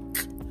 like,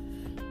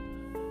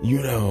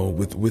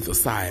 with a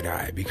side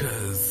eye.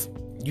 Because,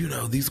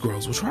 these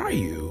girls will try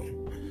you.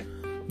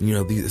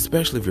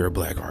 Especially if you're a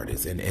black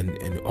artist,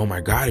 and oh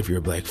my God, if you're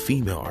a black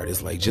female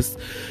artist, like, just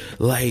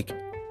like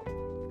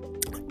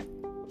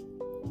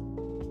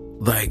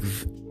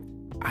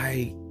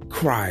I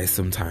cry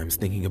sometimes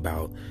thinking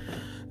about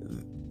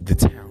the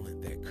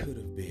talent that could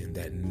have been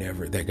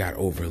that got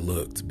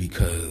overlooked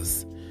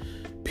because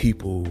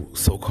people,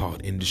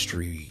 so-called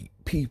industry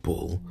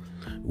people,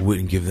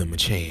 wouldn't give them a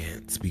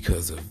chance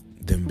because of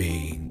them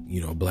being,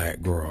 a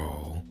black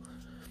girl.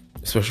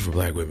 Especially for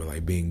black women,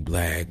 like being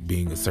black,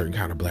 being a certain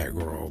kind of black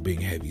girl,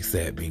 being heavy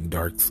set, being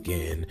dark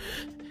skinned,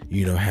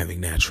 having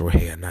natural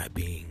hair, not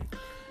being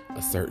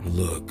a certain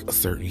look, a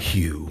certain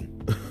hue,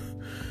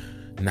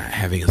 not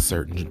having a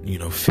certain,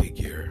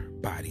 figure,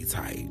 body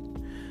type.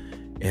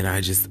 And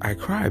I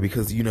cry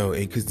because,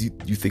 because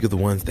you think of the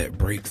ones that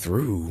break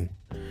through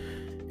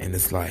and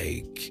it's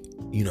like,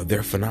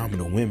 they're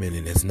phenomenal women,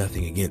 and it's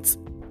nothing against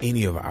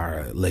any of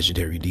our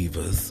legendary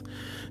divas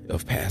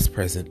of past,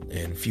 present,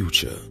 and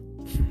future.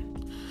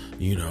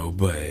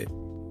 But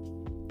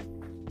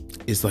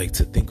it's like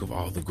to think of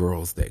all the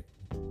girls that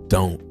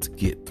don't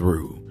get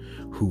through,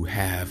 who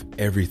have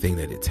everything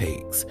that it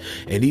takes.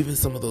 And even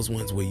some of those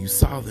ones where you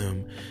saw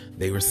them,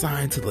 they were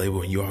signed to the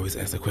label, and you always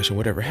ask the question,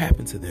 whatever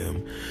happened to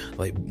them?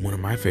 Like, one of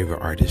my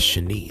favorite artists,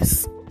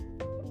 Shanice.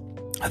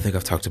 I think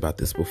I've talked about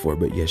this before,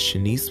 but yes,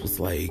 Shanice was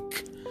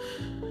like,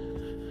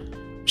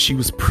 she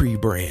was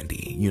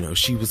pre-Brandy,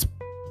 she was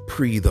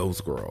pre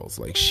those girls.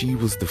 Like, she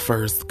was the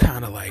first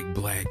kind of like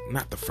black,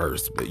 not the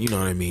first, but you know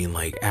what I mean,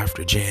 like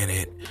after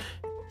Janet.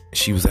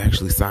 She was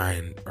actually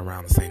signed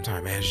around the same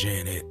time as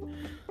Janet,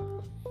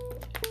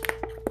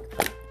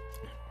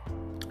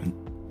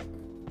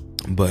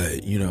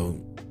 but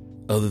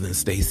other than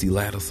Stacey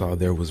Lattisaw,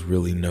 there was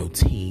really no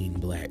teen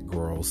black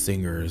girl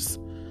singers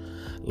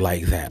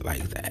like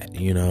that,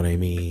 you know what I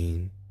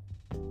mean,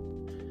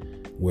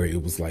 where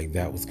it was like,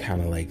 that was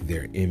kind of like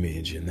their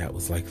image and that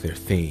was like their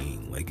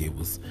thing. Like, it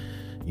was,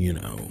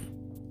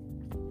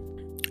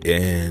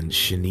 and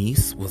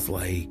Shanice was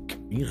like,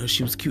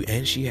 she was cute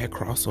and she had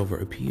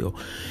crossover appeal.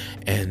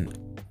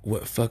 And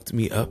what fucked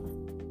me up,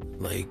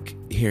 like,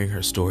 hearing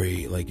her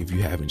story, like, if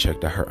you haven't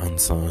checked out her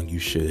Unsung, you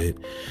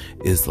should,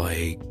 is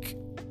like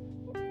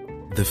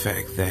the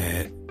fact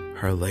that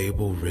her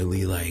label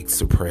really like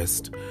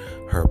suppressed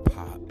her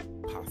pop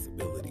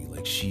possibility.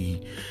 Like,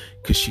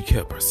 because she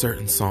kept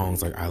certain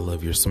songs like I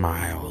Love Your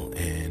Smile,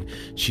 and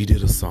she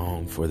did a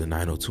song for the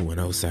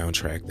 90210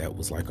 soundtrack that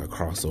was like a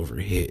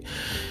crossover hit,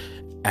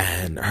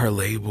 And her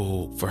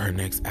label for her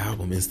next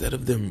album, instead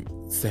of them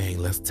saying,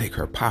 let's take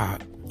her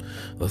pop,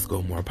 let's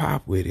go more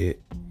pop with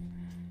it,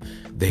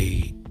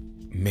 they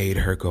made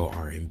her go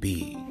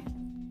R&B.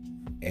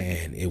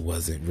 And it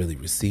wasn't really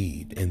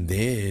received. And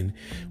then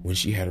when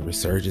she had a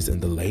resurgence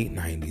in the late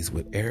 90s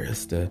with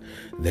Arista,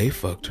 they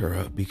fucked her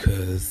up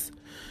because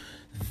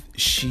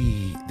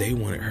they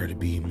wanted her to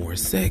be more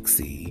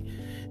sexy.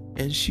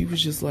 And she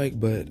was just like,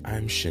 but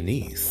I'm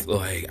Shanice.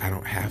 Like, I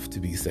don't have to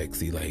be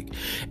sexy. Like,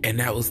 and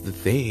that was the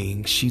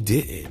thing. She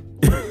didn't.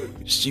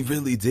 She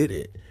really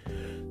didn't.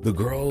 The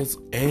girls,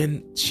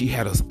 and she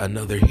had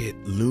another hit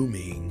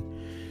looming,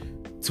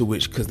 to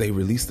which, because they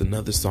released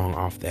another song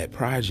off that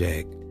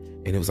project,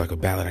 and it was like a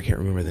ballad. I can't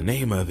remember the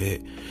name of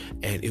it.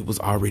 And it was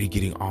already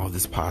getting all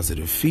this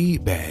positive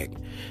feedback.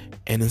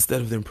 And instead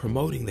of them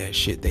promoting that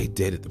shit, they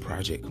deaded the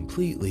project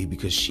completely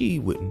because she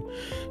wouldn't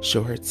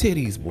show her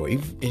titties, boy.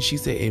 And she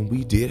said, and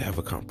we did have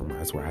a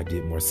compromise where I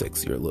did more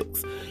sexier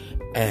looks.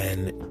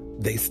 And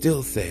they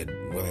still said,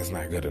 well, that's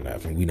not good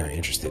enough and we're not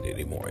interested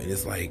anymore. And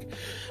it's like,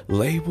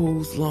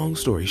 labels, long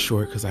story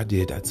short, because I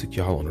took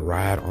y'all on a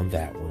ride on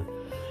that one.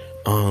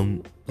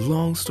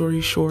 Long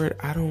story short,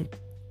 I'm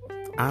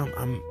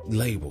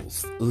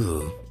labels.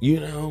 Ugh,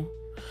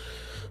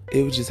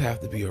 it would just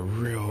have to be a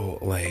real,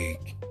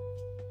 like,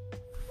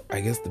 I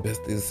guess the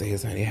best thing to say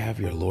is, honey, have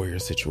your lawyer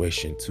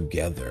situation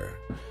together.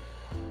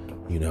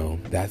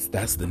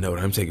 That's the note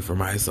I'm taking for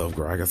myself,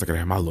 girl. I guess I gotta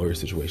have my lawyer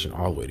situation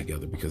all the way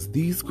together because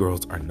these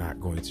girls are not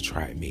going to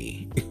try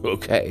me,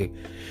 okay?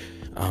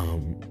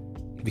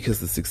 Because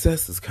the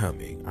success is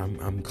coming.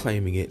 I'm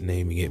claiming it,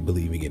 naming it,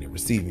 believing it, and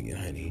receiving it,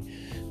 honey.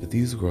 But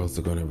these girls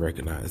are gonna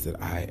recognize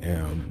that I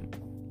am,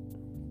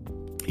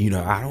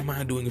 I don't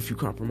mind doing a few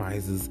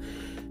compromises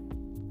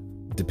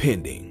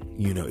depending.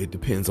 It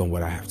depends on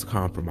what I have to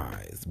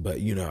compromise. But,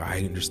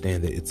 I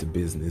understand that it's a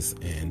business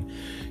and,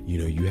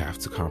 you have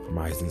to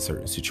compromise in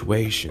certain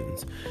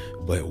situations.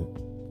 But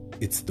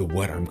it's the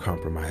what I'm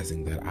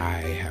compromising that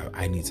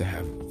I need to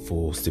have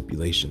full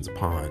stipulations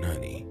upon,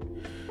 honey.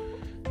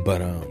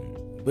 But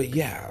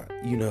yeah,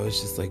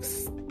 it's just like...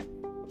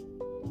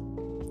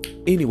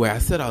 Anyway, I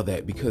said all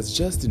that because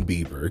Justin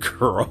Bieber,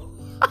 girl...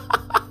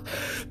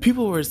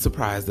 People were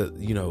surprised that,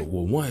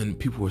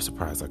 people were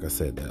surprised, like I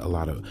said, that a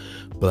lot of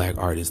black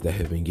artists that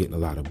have been getting a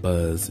lot of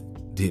buzz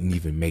didn't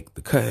even make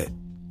the cut.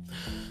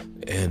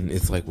 And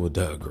it's like, well,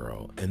 duh,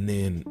 girl. And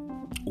then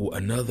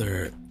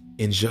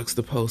in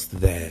juxtaposed to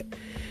that,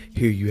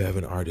 here you have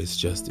an artist,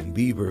 Justin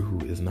Bieber, who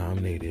is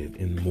nominated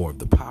in more of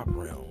the pop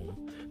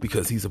realm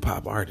because he's a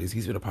pop artist.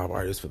 He's been a pop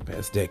artist for the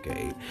past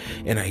decade.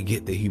 And I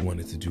get that he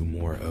wanted to do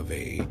more of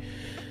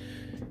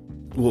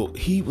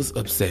he was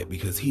upset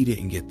because he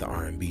didn't get the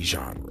R&B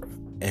genre,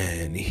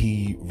 and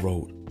he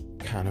wrote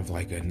kind of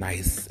like a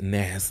nice,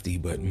 nasty,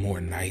 but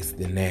more nice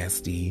than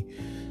nasty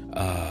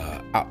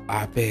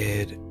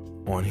op-ed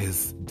on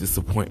his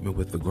disappointment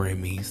with the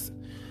Grammys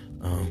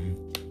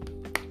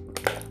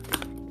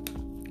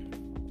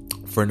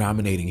for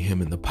nominating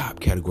him in the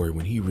pop category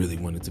when he really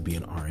wanted to be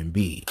an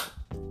R&B.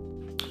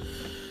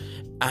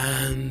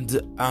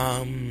 And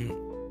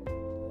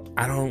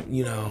I don't,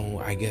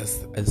 I guess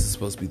this is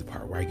supposed to be the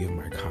part where I give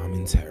my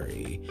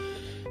commentary.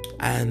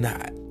 And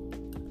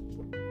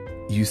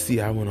you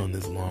see, I went on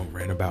this long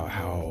rant about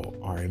how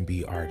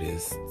R&B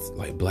artists,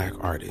 like black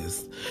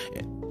artists,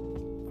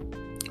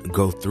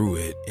 go through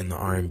it in the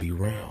R&B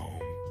realm.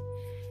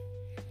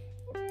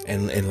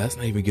 And let's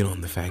not even get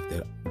on the fact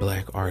that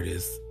black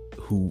artists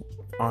who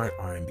aren't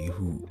R&B,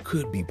 who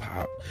could be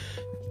pop,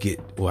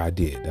 I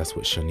did. That's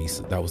what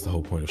Shanice, that was the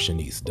whole point of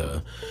Shanice,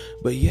 duh.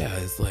 But yeah,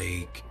 it's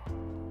like...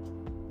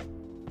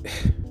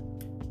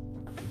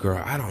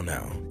 Girl, I don't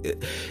know.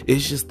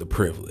 It's just the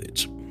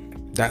privilege.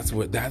 That's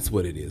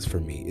what it is for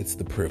me. It's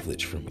the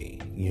privilege for me,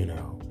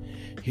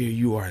 Here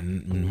you are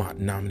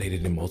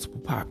nominated in multiple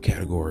pop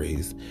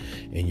categories,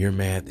 and you're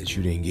mad that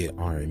you didn't get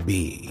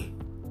R&B.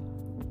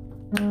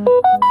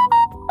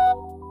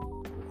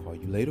 Call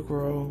you later,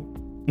 girl.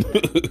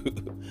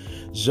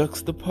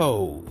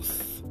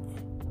 Juxtapose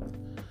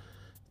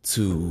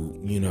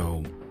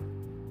to,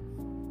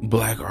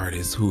 black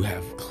artists who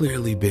have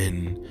clearly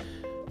been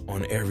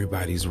on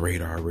everybody's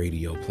radar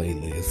radio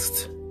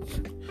playlist,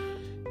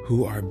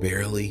 who are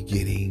barely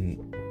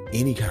getting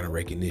any kind of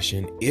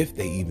recognition. If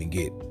they even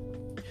get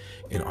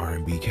an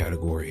R&B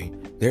category,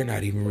 they're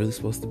not even really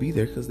supposed to be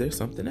there because they're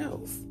something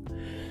else.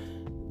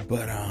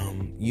 But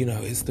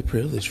it's the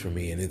privilege for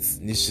me, and it's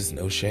just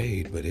no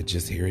shade, but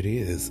here it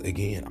is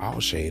again, all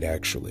shade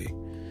actually.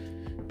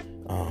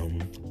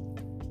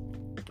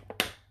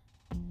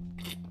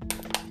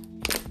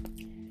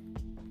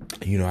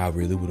 I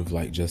really would have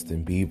liked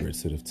Justin Bieber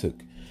to have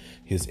took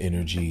his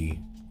energy,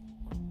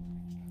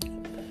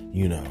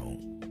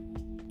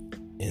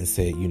 and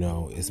said,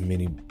 as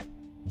many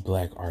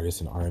black artists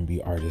and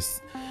R&B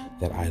artists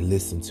that I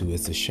listen to,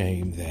 it's a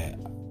shame that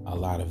a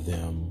lot of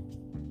them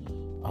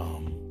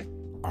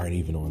aren't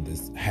even on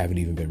this, haven't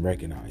even been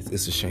recognized.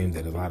 It's a shame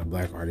that a lot of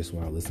black artists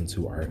when I listen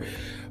to are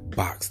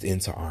boxed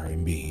into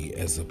R&B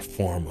as a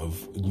form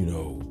of,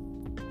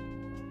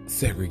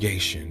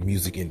 segregation,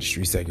 music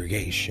industry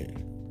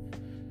segregation.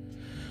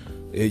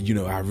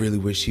 I really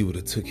wish he would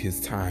have took his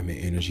time and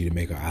energy to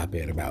make an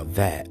op-ed about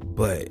that,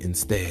 but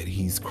instead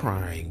he's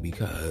crying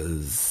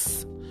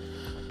because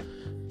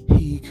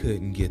he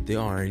couldn't get the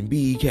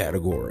R&B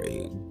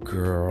category.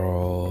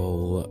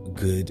 Girl,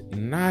 good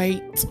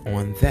night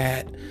on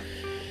that.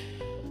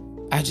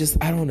 I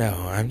don't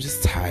know. I'm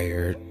just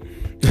tired.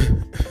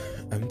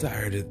 I'm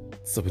tired of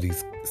some of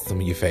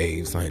your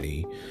faves,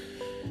 honey.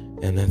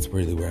 And that's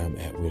really where I'm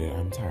at with it.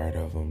 I'm tired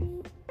of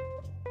them.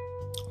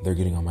 They're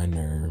getting on my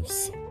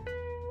nerves.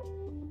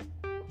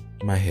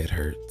 My head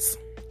hurts.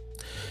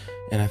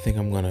 And I think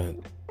I'm going to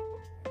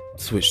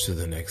switch to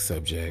the next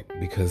subject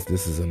because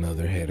this is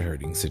another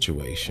head-hurting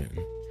situation.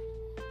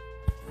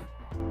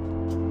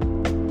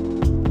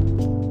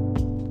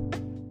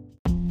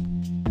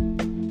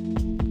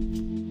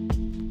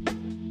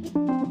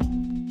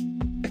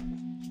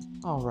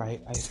 All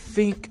right, I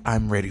think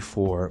I'm ready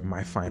for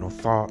my final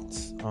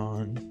thoughts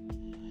on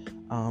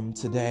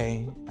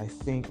today. I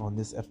think on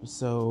this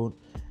episode,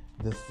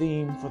 the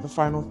theme for the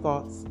final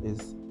thoughts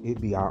is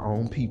it be our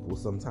own people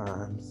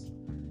sometimes,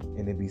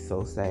 and it be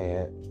so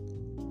sad.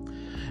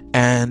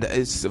 And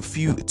it's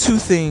two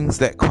things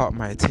that caught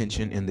my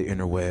attention in the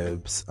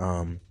interwebs.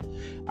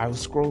 I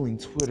was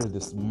scrolling Twitter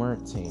this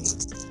morning,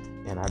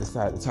 and I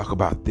decided to talk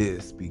about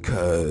this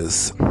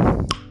because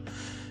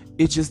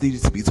it just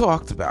needed to be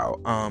talked about.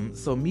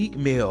 So Meek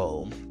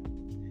Mill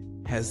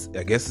has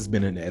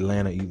been in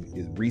Atlanta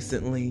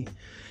recently,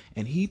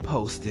 and he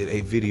posted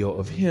a video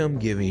of him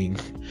giving,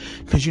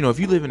 because if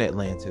you live in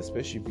Atlanta,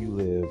 especially if you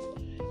live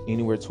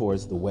anywhere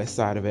towards the west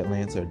side of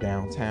Atlanta or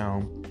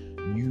downtown,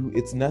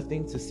 it's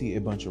nothing to see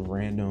a bunch of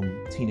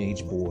random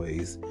teenage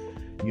boys,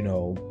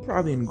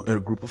 probably in a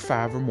group of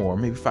 5 or more,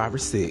 maybe 5 or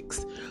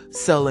 6,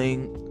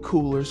 selling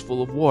coolers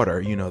full of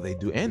water. They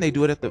do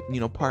it at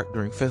the park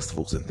during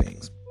festivals and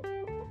things.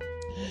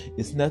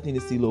 It's nothing to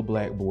see little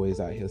black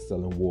boys out here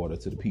selling water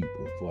to the people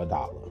for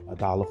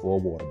 $1 for a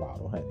water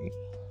bottle, honey.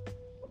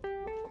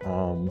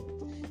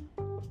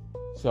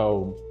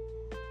 So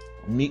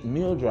Meek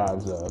Mill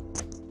drives up.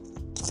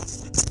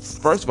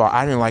 First of all,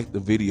 I didn't like the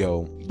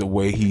video, the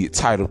way he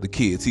titled the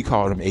kids. He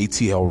called them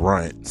ATL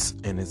runts.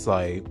 And it's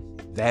like,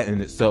 that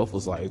in itself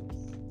was like,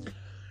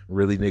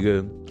 really,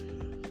 nigga?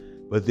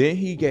 But then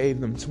he gave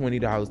them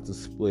 $20 to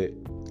split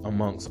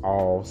amongst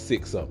all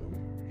 6 of them.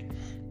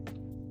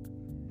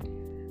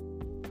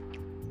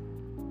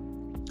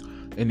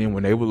 And then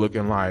when they were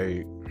looking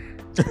like,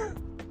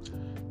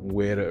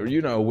 where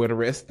the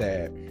rest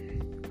at?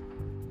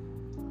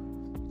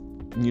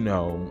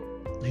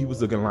 He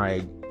was looking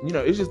like,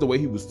 it's just the way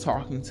he was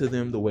talking to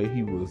them, the way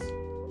he was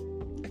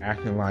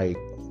acting like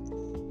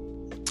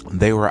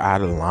they were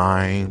out of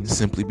line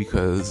simply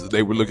because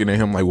they were looking at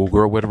him like, well,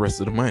 girl, where the rest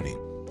of the money?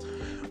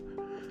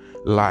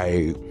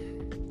 Like,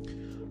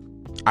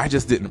 I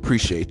just didn't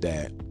appreciate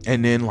that.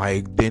 And then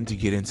to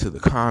get into the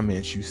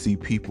comments, you see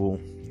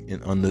people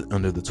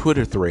under the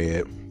Twitter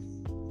thread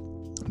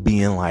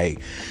being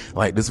like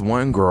this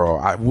one girl,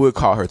 I would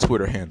call her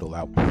Twitter handle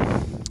out.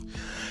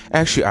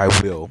 Actually, I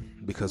will,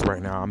 because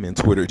right now I'm in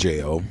Twitter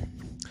jail.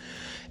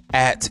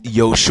 At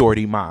Yo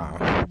Shorty Mom.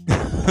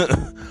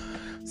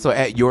 So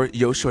at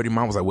Yo Shorty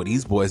Mom was like, well,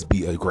 these boys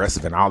be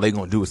aggressive and all they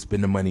gonna do is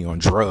spend the money on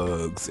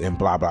drugs and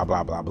blah, blah,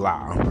 blah, blah,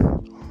 blah.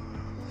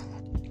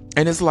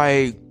 And it's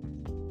like,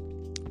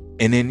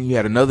 and then you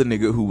had another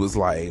nigga who was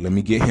like, let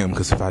me get him,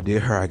 because if I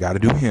did her, I gotta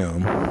do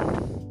him.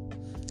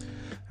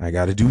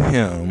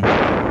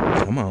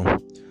 Come on.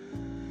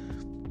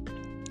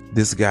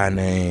 This guy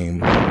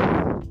named,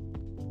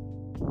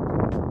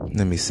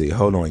 let me see.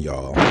 Hold on,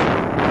 y'all.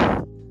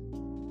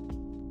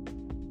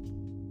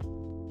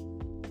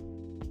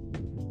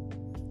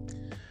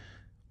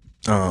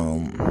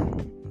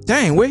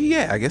 Dang, where he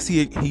at? I guess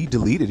he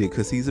deleted it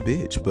because he's a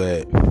bitch,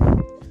 but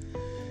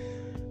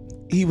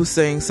he was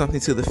saying something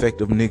to the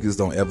effect of niggas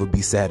don't ever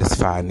be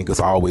satisfied. Niggas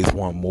always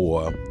want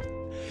more.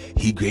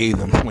 He gave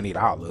them $20.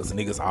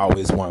 Niggas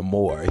always want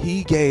more.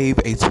 He gave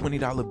a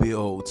 $20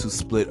 bill to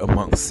split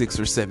among 6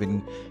 or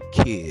 7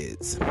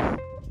 kids.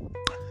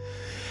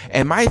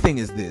 And my thing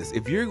is this: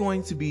 if you're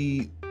going to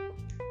be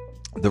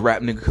the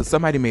rap nigga, because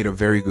somebody made a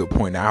very good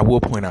point. Now I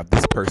will point out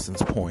this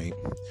person's point.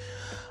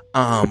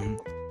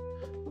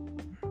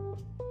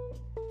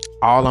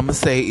 All I'm gonna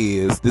say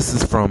is, this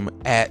is from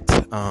at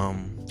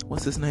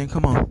what's his name?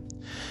 Come on,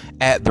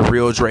 at the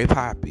real Dre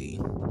Poppy.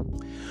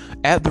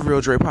 At the real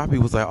Dre Poppy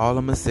was like, all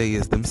I'm gonna say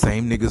is them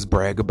same niggas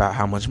brag about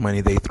how much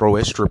money they throw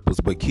at strippers,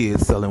 but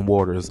kids selling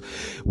waters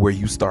where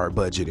you start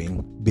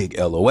budgeting, big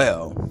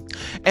LOL.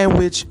 And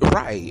which,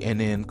 right. And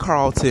then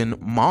Carlton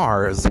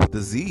Mars with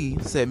the Z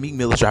said Meek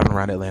Mill is driving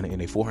around Atlanta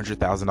in a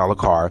 $400,000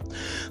 car,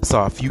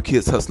 saw a few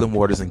kids hustling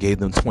waters and gave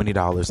them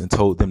 $20 and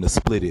told them to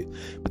split it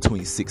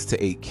between 6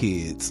 to 8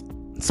 kids,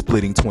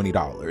 splitting $20.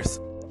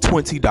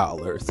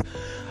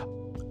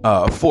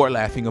 $20. 4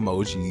 laughing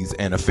emojis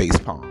and a face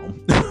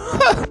palm.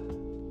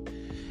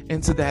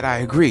 And to that I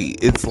agree.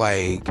 It's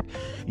like,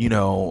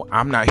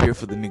 I'm not here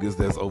for the niggas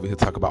that's over here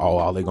talking about,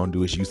 all they gonna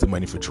do is use the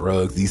money for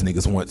drugs. These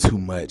niggas want too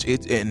much.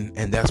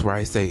 And that's where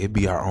I say it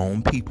be our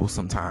own people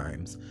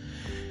sometimes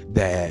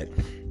that,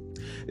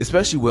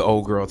 especially with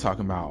old girl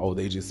talking about,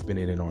 they just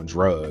spending it on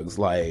drugs.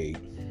 Like,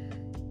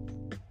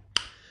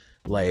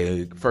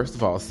 first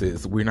of all,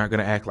 sis, we're not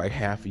gonna act like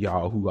half of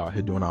y'all who out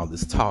here doing all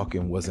this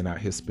talking wasn't out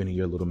here spending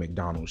your little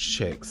McDonald's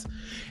checks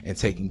and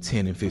taking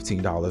 $10 and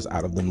 $15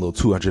 out of them little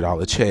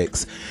 $200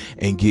 checks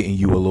and getting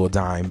you a little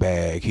dime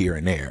bag here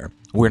and there.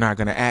 We're not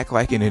gonna act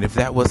like it, and if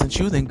that wasn't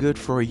you, then good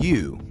for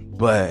you.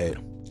 But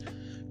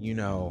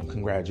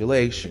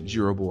congratulations,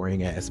 you're a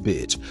boring ass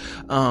bitch.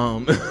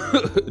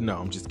 No,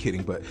 I'm just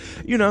kidding. But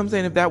what I'm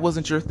saying, if that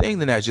wasn't your thing,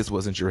 then that just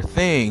wasn't your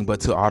thing.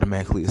 But to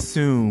automatically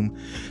assume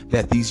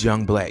that these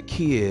young black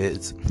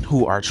kids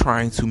who are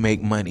trying to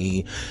make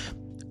money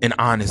an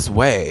honest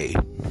way,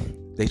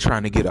 they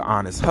trying to get an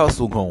honest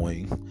hustle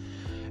going,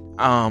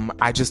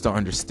 I just don't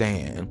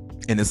understand.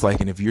 And it's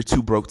like, and if you're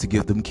too broke to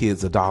give them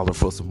kids $1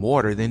 for some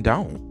water, then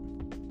don't.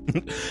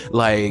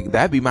 Like,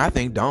 that'd be my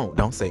thing.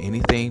 Don't say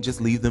anything,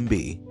 just leave them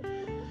be,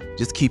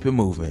 just keep it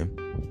moving.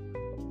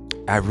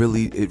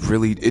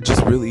 It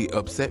just really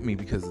upset me,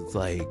 because it's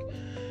like,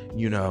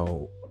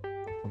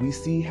 we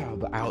see how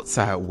the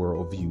outside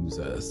world views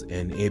us,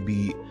 and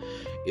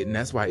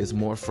that's why it's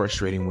more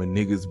frustrating when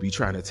niggas be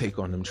trying to take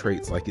on them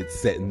traits like it's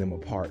setting them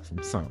apart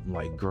from something.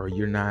 Like, girl,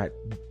 you're not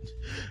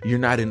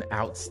an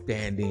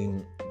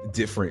outstanding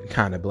different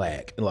kind of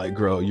black. Like,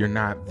 girl, you're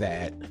not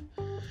that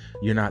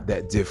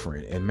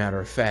different. And matter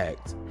of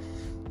fact,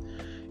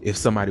 if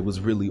somebody was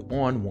really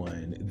on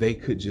one, they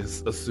could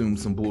just assume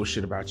some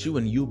bullshit about you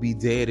and you'll be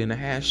dead in a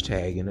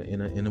hashtag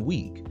in a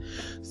week.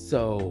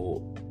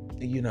 So,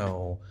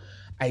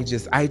 I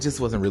just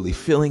wasn't really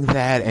feeling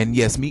that. And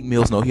yes, Meek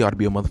Mills, no, he ought to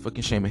be a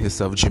motherfucking shame of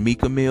himself.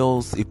 Jamaica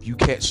Mills, if you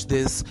catch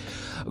this,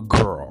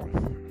 girl,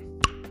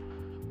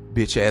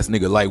 bitch ass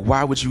nigga, like,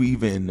 why would you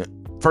even?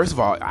 First of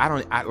all,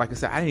 like I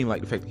said, I didn't even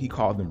like the fact that he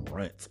called them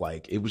runts.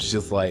 Like, it was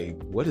just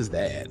like, what is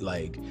that?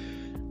 Like,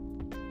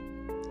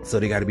 so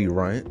they got to be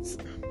runts?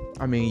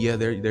 I mean, yeah,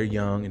 they're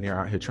young and they're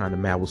out here trying to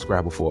mabble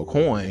scrabble for a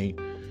coin,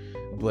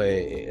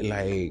 but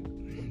like,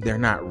 they're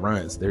not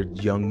runts. They're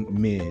young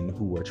men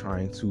who are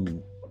trying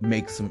to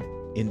make some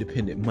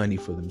independent money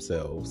for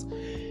themselves.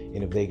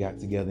 And if they got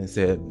together and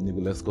said,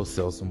 nigga, let's go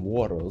sell some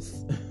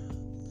waters.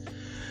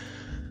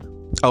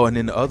 Oh, and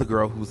then the other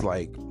girl who's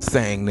like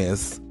saying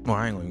this, well,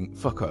 I ain't gonna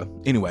fuck her.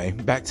 Anyway,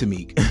 back to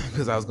Meek,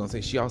 because I was gonna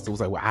say, she also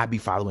was like, well, I be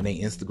following their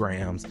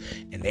Instagrams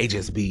and they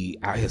just be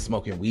out here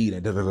smoking weed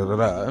and da da da da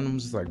da. And I'm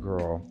just like,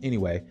 girl.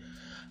 Anyway,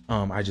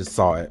 I just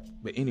saw it.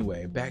 But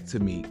anyway, back to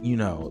Meek.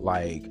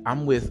 Like,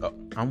 I'm with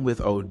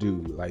old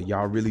dude. Like,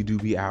 y'all really do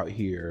be out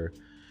here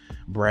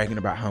bragging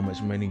about how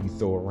much money you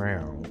throw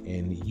around,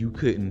 and you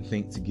couldn't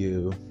think to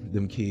give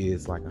them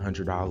kids like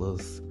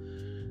 $100.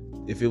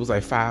 If it was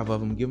like 5 of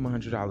them, give them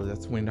 $100.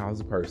 That's $20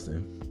 a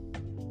person.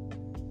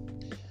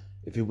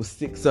 If it was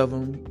 6 of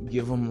them,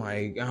 give them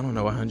like, I don't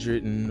know, $100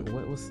 and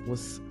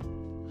what's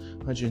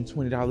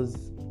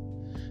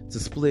 $120 to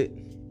split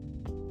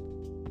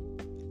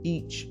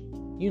each.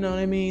 You know what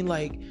I mean?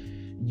 Like,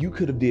 you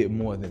could have did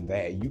more than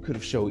that. You could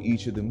have showed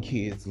each of them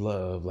kids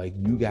love. Like,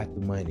 you got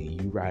the money.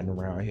 You riding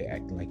around here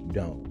acting like you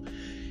don't.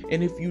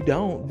 And if you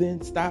don't,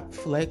 then stop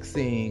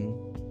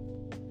flexing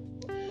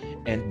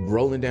and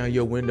rolling down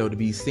your window to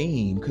be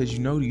seen, because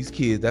these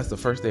kids, that's the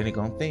first thing they're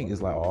gonna think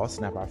is like, oh,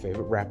 snap, our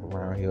favorite rapper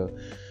around here.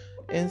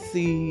 And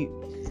see,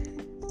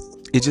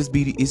 it's just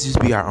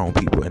be our own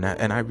people. And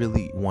I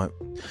really want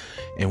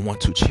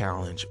to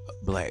challenge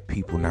black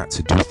people not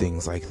to do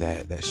things like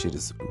that. That shit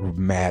is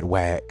mad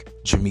whack.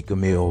 Jamaica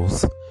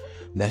Mills,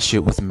 that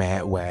shit was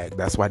mad whack.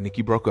 That's why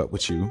Nicki broke up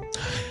with you.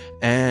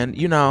 And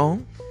it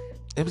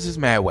was just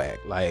mad whack.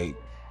 Like,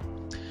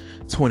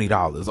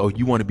 $20. Oh,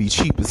 you want to be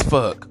cheap as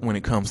fuck when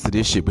it comes to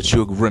this shit, but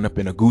you'll run up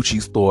in a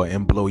Gucci store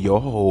and blow your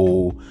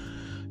whole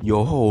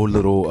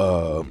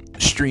little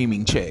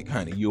streaming check,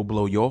 honey. You'll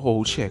blow your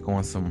whole check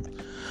on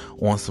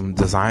some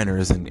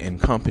designers and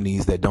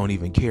companies that don't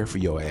even care for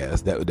your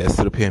ass, that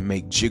sit up here and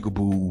make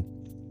jigaboo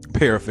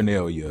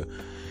paraphernalia,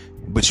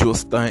 but you'll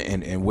stunt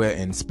and wear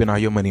and spend all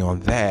your money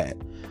on that.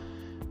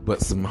 But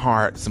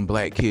some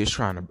black kids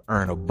trying to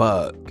earn a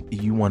buck,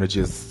 you want to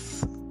just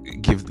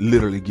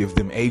literally give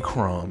them a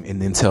crumb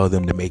and then tell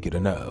them to make it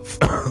enough.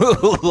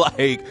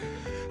 Like,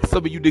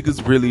 some of you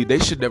niggas really, they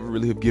should never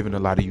really have given a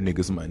lot of you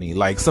niggas money.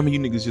 Like, some of you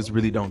niggas just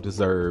really don't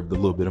deserve the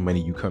little bit of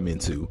money you come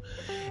into.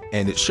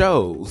 And it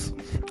shows.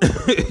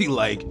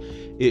 Like,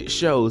 it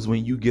shows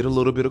when you get a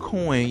little bit of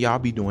coin, y'all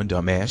be doing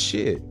dumbass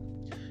shit.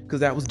 Because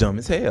that was dumb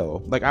as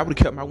hell. Like, I would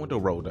have kept my window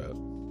rolled up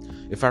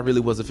if I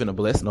really wasn't finna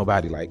bless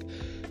nobody. Like,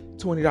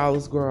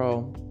 $20,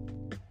 girl.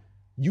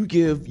 You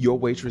give your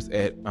waitress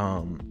at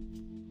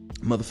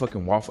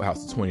motherfucking Waffle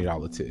House a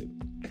 $20 tip.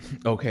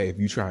 Okay, if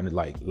you trying to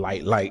like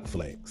light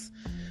flex,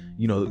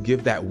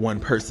 give that one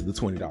person the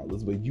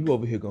 $20. But you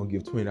over here gonna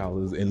give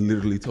 $20 and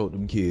literally told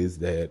them kids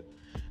that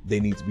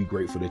they need to be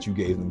grateful that you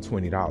gave them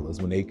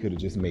 $20 when they could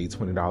have just made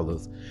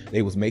 $20.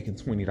 They was making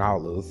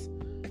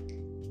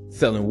 $20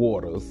 selling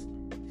waters.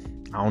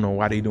 I don't know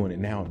why they doing it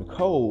now in the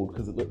cold,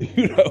 because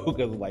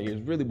like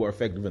it's really more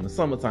effective in the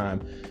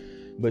summertime.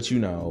 But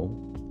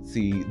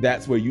see,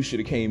 that's where you should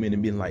have came in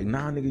and been like,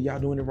 nah, nigga, y'all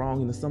doing it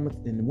wrong in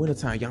the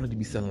wintertime. Y'all need to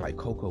be selling like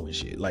cocoa and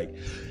shit. Like,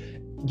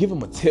 give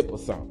them a tip or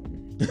something.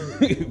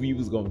 If you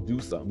was gonna do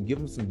something, give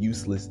them some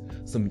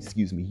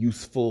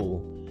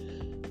useful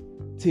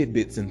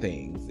tidbits and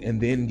things,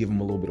 and then give them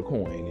a little bit of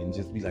coin and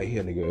just be like,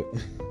 here, nigga.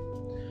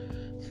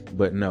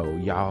 But no,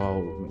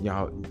 y'all,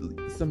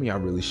 some of y'all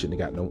really shouldn't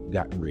have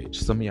gotten rich.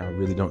 Some of y'all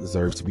really don't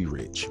deserve to be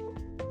rich.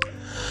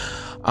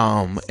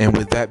 And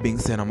with that being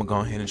said, I'm gonna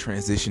go ahead and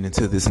transition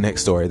into this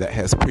next story that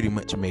has pretty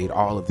much made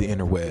all of the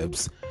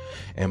interwebs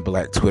and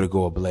Black Twitter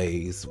go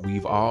ablaze.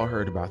 We've all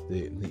heard about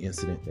the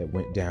incident that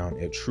went down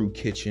at True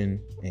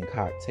Kitchen and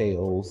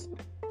Cocktails.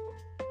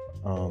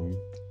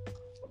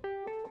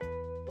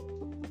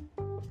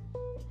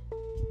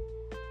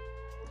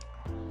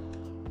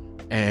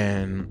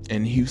 And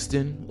in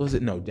Houston,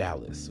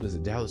 Dallas? Was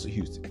it Dallas or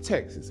Houston?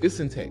 Texas. It's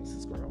in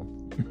Texas, girl.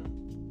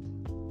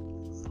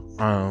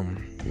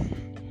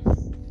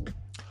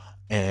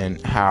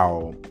 And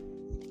how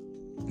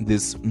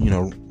this,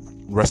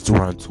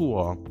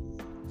 restaurateur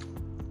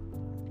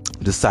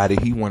decided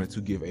he wanted to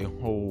give a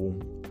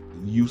whole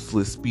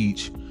useless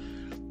speech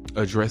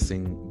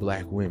addressing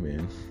Black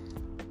women.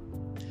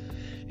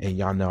 And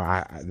y'all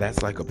know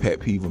that's like a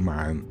pet peeve of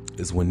mine,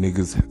 is when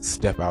niggas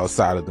step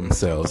outside of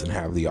themselves and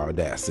have the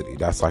audacity.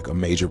 That's like a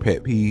major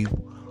pet peeve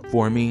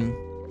for me,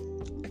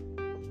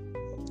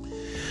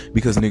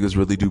 because niggas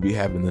really do be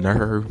having the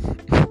nerve.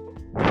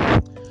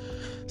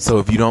 So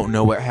if you don't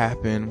know what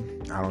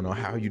happened, I don't know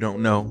how you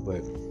don't know,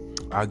 but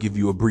I'll give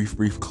you a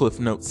brief Cliff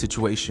Notes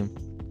situation.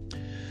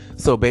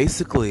 So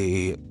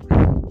basically,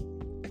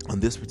 on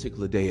this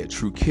particular day at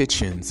True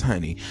Kitchens,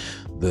 honey,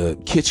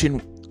 the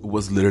kitchen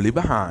was literally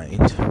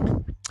behind.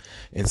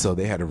 And so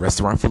they had a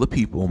restaurant full of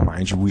people.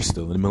 Mind you, we're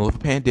still in the middle of a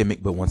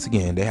pandemic, but once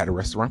again, they had a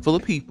restaurant full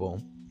of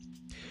people.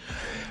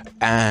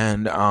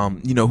 And,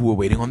 who were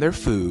waiting on their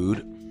food.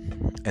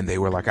 And they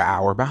were like an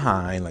hour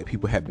behind. Like,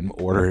 people had been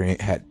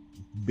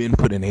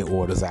putting their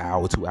orders an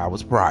hour, 2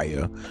 hours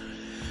prior.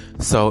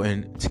 So,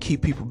 and to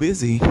keep people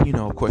busy,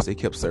 of course, they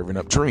kept serving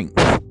up drinks.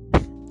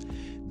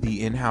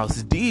 The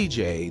in-house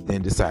DJ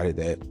then decided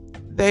that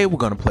they were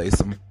going to play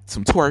some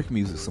twerk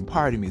music, some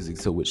party music,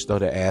 to which Throw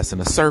That Ass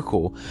in a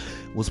Circle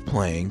was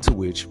playing, to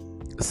which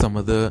some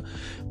of the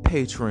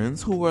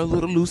patrons who were a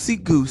little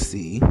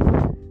loosey-goosey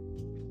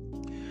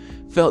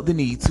felt the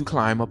need to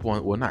climb up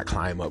on, well, not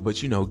climb up,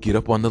 but, get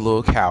up on the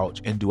little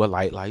couch and do a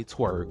light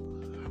twerk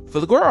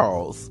for the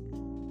girls.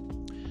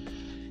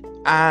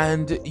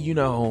 And,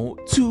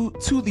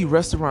 to the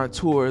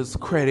restaurateur's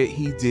credit,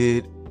 he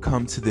did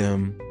come to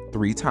them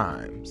 3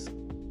 times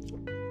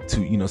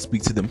to,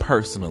 speak to them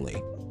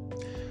personally.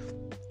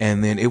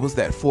 And then it was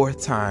that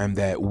 4th time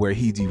where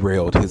he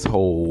derailed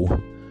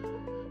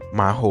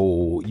my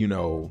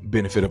whole,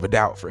 benefit of a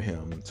doubt for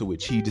him, to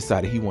which he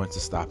decided he wanted to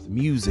stop the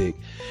music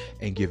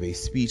and give a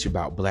speech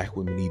about Black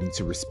women needing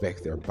to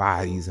respect their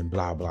bodies and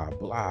blah, blah,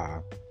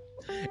 blah,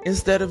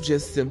 instead of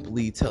just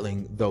simply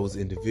telling those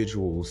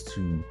individuals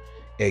to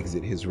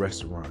exit his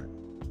restaurant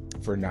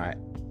for not,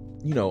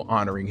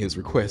 honoring his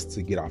request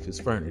to get off his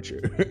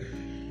furniture.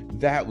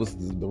 That was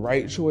the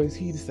right choice.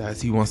 He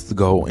decides he wants to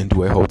go and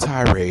do a whole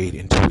tirade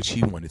into which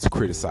he wanted to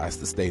criticize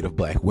the state of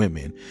Black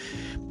women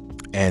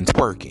and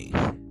twerking.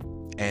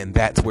 And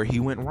that's where he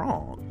went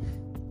wrong.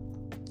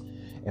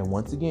 And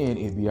once again,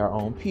 it'd be our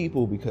own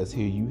people, because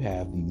here you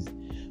have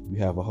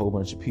a whole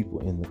bunch of people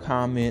in the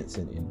comments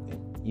and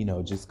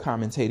just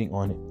commentating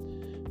on it,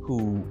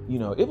 who,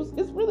 it was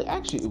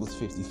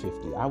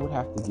 50-50. I would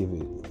have to give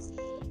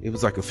it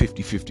was like a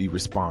 50-50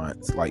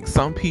 response. Like,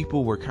 some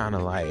people were kind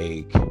of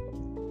like,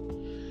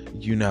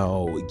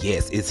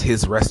 yes, it's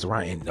his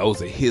restaurant and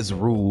those are his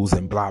rules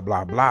and blah,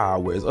 blah, blah.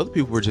 Whereas other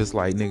people were just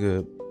like,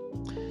 nigga,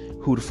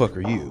 who the fuck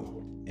are you?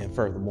 And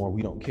furthermore,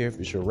 we don't care if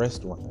it's your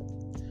restaurant.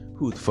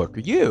 Who the fuck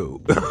are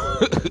you?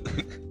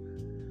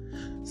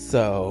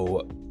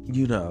 So,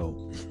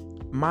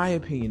 my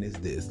opinion is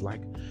this.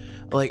 Like,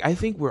 I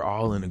think we're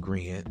all in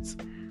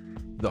agreement,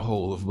 the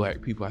whole of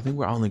Black people. I think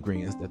we're all in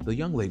agreement that the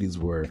young ladies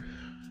were,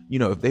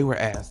 if they were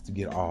asked to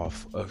get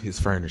off of his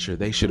furniture,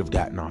 they should have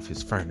gotten off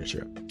his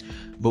furniture.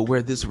 But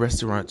where this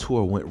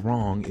restaurateur went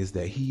wrong is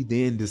that he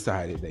then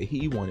decided that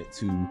he wanted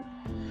to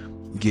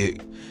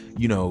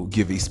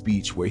give a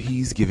speech where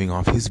he's giving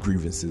off his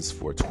grievances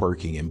for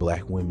twerking and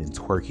Black women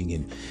twerking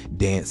and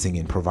dancing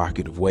in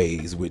provocative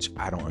ways, which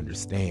I don't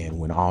understand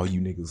when all you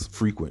niggas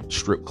frequent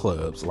strip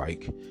clubs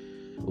like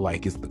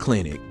it's the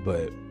clinic.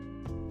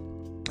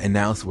 And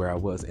now it's where I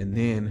was. And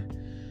then,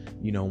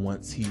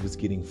 once he was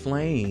getting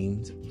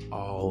flamed,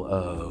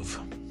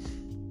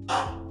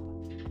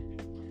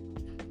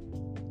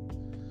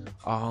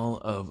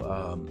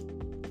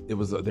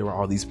 there were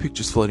all these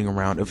pictures floating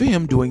around of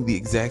him doing the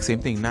exact same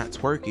thing, not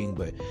twerking,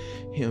 but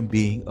him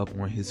being up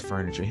on his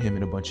furniture, him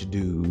and a bunch of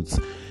dudes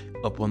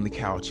up on the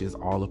couches,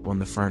 all up on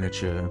the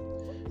furniture,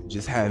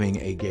 just having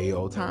a gay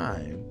old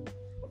time.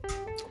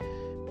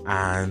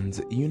 And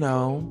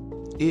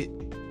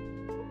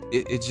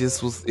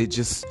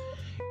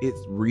it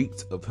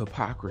reeked of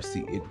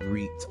hypocrisy. It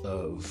reeked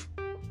of,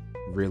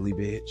 really,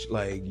 bitch?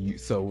 Like,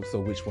 so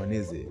which one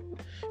is it?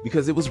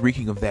 Because it was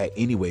reeking of that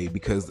anyway.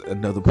 Because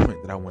another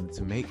point that I wanted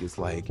to make is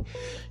like,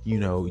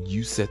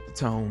 you set the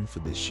tone for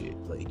this shit.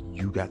 Like,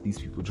 you got these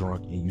people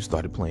drunk and you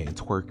started playing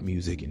twerk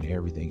music and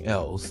everything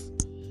else.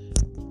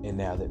 And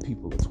now that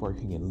people are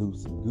twerking and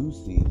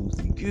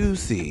loosey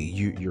goosey,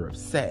 you're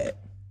upset.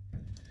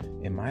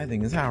 And my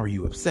thing is, how are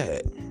you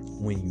upset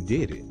when you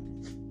did it?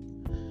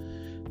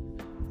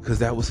 Because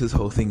that was his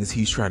whole thing, is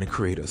he's trying to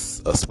create a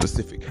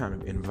specific kind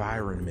of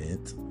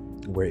environment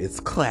where it's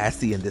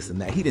classy and this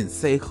and that. He didn't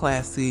say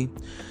classy,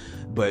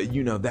 but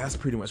that's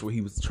pretty much what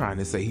he was trying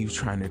to say. He was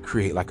trying to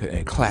create like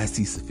a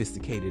classy,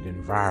 sophisticated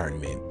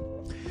environment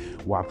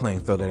while playing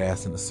Throw That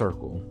Ass in a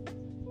Circle.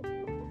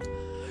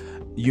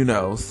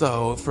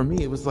 So for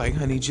me, it was like,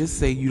 honey, just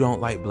say you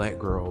don't like black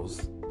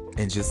girls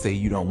and just say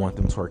you don't want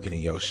them twerking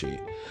in your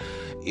shit.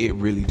 It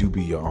really do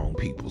be your own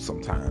people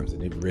sometimes,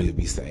 and it really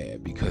be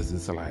sad, because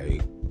it's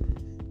like,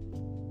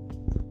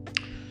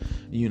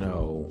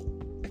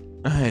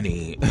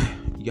 honey,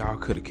 y'all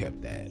could have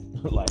kept that.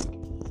 Like,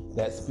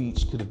 that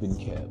speech could have been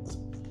kept.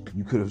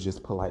 You could have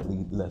just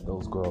politely let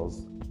those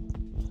girls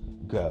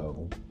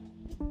go.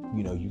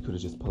 You could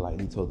have just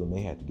politely told them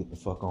they had to get the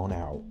fuck on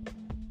out.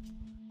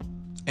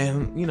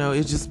 And,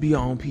 it just be your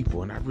own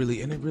people. And it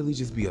really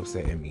just be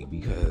upsetting me,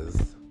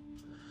 because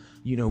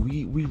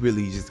we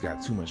really just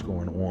got too much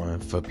going on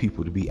for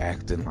people to be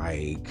acting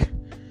like,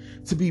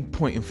 to be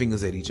pointing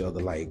fingers at each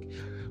other. Like,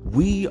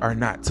 we are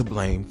not to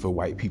blame for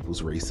white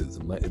people's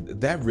racism.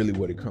 That really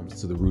what it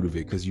comes to the root of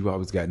it, because you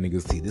always got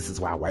niggas see, this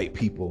is why white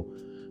people.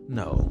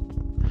 No.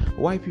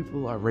 White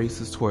people are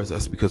racist towards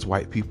us because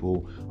white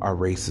people are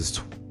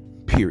racist,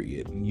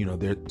 period.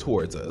 They're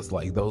towards us.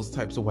 Like, those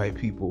types of white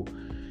people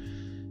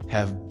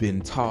have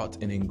been taught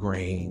and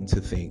ingrained to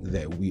think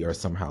that we are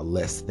somehow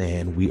less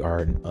than, we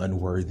are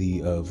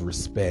unworthy of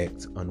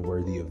respect,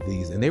 unworthy of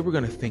these. And they were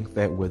going to think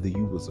that whether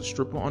you was a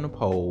stripper on a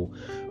pole,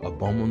 a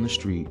bum on the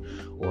street,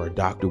 or a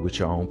doctor with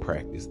your own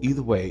practice,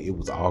 either way, it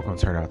was all going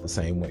to turn out the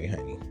same way,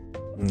 honey.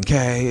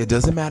 Okay? It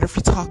doesn't matter if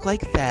you talk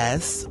like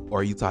this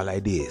or you talk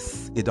like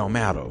this. It don't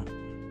matter.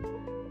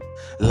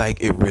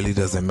 Like, it really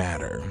doesn't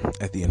matter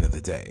at the end of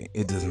the day.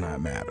 It does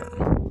not matter.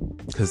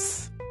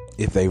 Because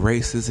if they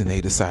racist and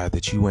they decide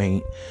that you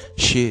ain't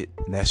shit,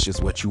 that's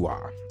just what you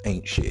are.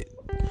 Ain't shit.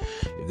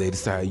 If they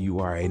decide you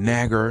are a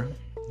nagger,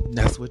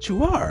 that's what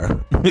you are.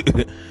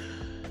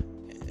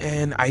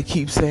 And I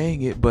keep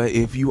saying it, but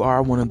if you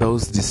are one of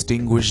those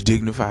distinguished,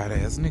 dignified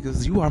ass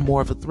niggas, you are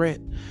more of a threat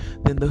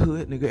than the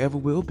hood nigga ever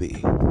will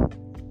be.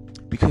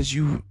 Because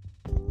you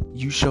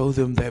show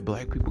them that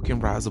black people can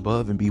rise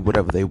above and be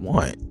whatever they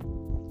want.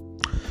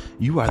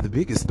 You are the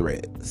biggest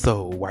threat.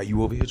 So while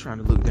you over here trying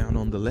to look down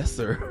on the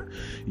lesser,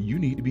 you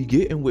need to be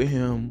getting with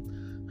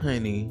him,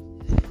 honey.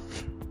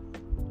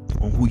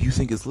 On who you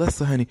think is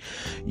lesser, honey.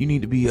 You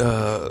need to be,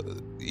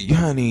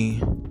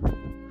 honey.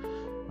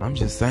 I'm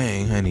just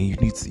saying, honey.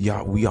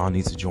 We all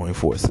need to join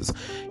forces.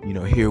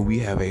 Here we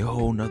have a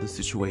whole nother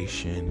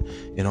situation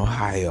in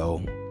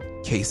Ohio.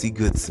 Casey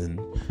Goodson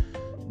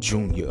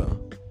Jr.,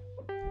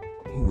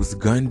 who was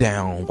gunned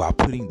down while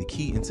putting the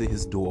key into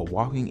his door,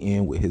 walking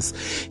in with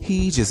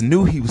he just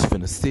knew he was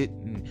finna sit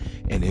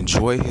and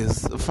enjoy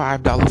his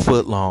 $5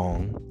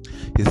 footlong,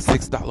 his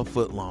 $6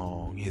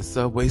 footlong, his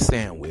Subway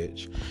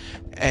sandwich.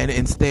 And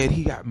instead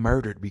he got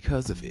murdered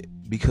because of it.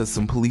 Because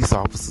some police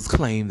officers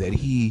claimed that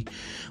he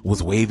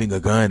was waving a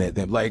gun at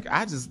them. Like,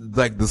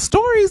 the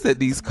stories that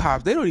these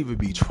cops, they don't even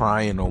be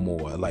trying no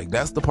more. Like,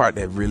 that's the part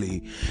that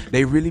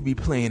they really be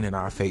playing in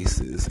our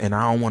faces. And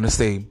I don't want to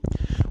say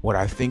what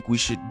I think we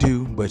should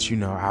do, but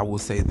I will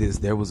say this.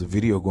 There was a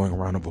video going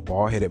around of a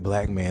bald-headed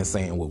black man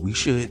saying what we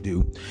should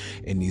do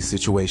in these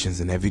situations,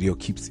 and that video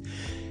keeps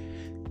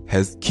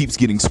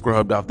getting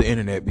scrubbed off the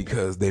internet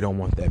because they don't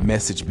want that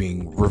message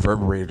being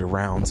reverberated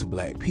around to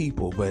black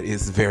people. But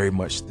it's very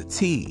much the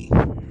tea.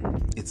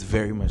 It's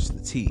very much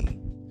the tea.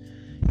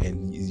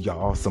 And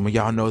some of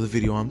y'all know the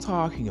video I'm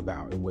talking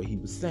about and what he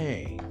was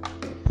saying.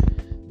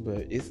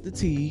 But it's the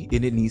tea,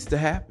 and it needs to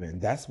happen.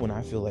 That's when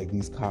I feel like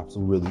these cops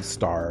will really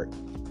start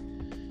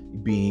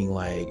being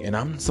like, and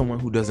I'm someone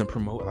who doesn't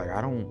promote, like, I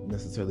don't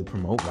necessarily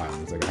promote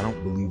violence. Like, I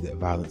don't believe that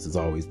violence is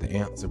always the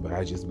answer, but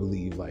I just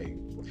believe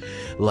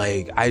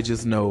I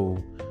just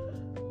know,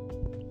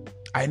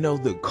 I know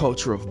the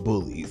culture of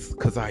bullies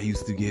because I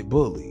used to get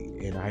bullied.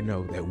 And I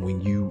know that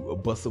when you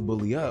bust a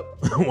bully up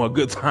on a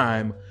good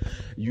time,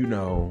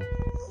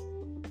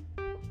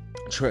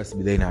 trust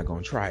me, they're not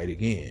going to try it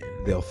again.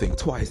 They'll think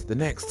twice the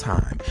next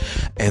time.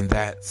 And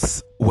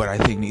that's what I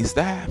think needs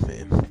to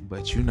happen.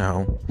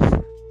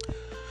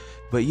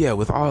 But yeah,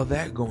 with all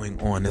that going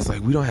on, it's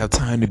like we don't have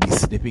time to be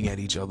snipping at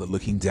each other,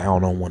 looking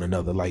down on one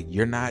another. Like,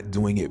 you're not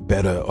doing it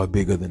better or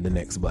bigger than the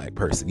next black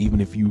person.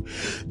 Even if you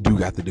do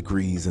got the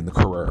degrees and the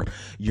career,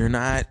 you're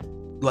not,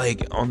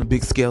 like, on the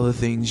big scale of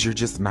things, you're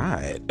just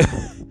not.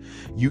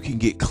 you can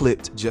get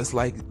clipped just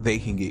like they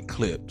can get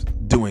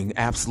clipped, doing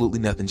absolutely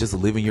nothing, just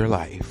living your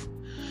life.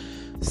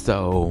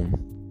 So,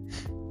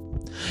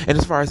 and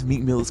as far as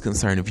Meek Mill is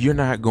concerned, if you're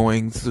not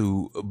going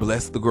to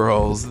bless the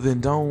girls,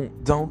 then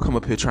don't come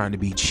up here trying to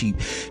be cheap,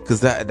 because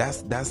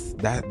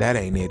that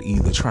ain't it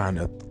either. Trying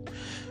to,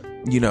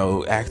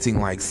 acting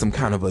like some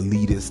kind of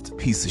elitist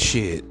piece of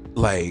shit.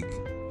 Like,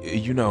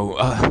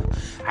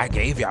 I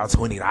gave y'all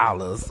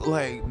 $20.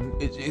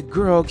 Like,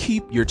 girl,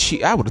 keep your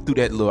cheap. I would have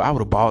I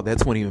would have bought that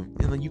 20, and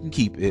then you can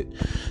keep it.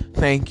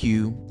 Thank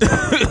you.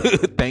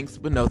 Thanks,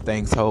 but no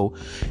thanks, ho.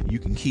 You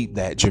can keep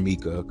that,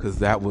 Jamaica, because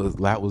that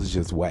was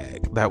just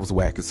whack. That was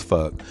whack as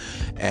fuck.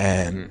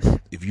 And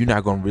if you're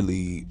not gonna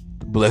really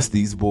bless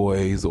these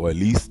boys, or at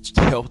least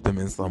help them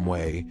in some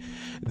way,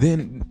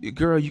 then,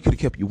 girl, you could have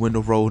kept your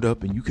window rolled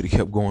up and you could have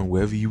kept going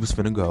wherever you was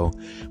finna go,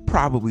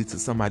 probably to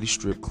somebody's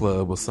strip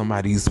club or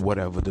somebody's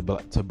whatever,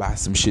 to buy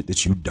some shit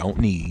that you don't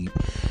need,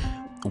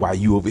 while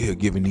you over here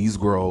giving these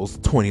girls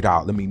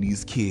 $20. I mean,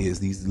 these kids,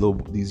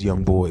 these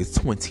young boys,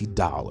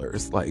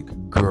 $20.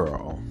 Like,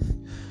 girl.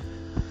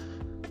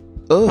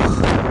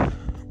 Ugh.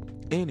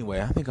 Anyway,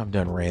 I think I'm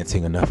done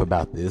ranting enough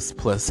about this.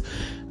 Plus,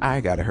 I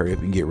gotta hurry up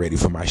and get ready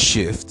for my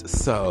shift.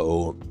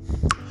 So,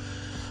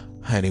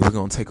 honey, we're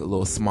gonna take a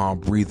little small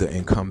breather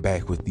and come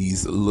back with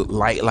these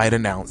light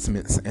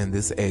announcements and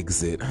this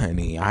exit,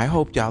 honey. I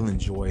hope y'all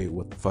enjoy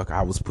what the fuck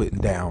I was putting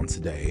down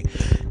today,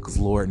 because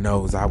Lord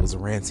knows I was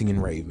ranting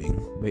and raving.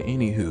 But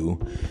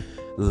anywho,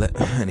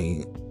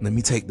 honey, let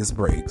me take this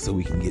break so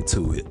we can get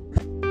to it.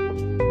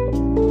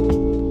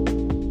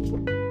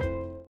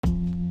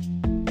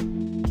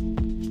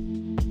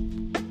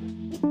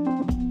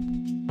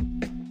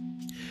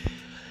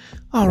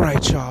 All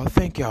right, y'all.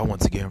 Thank y'all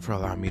once again for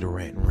allowing me to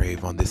rant and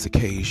rave on this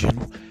occasion.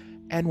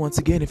 And once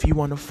again, if you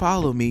want to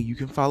follow me, you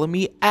can follow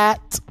me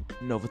at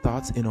Nova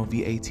Thoughts,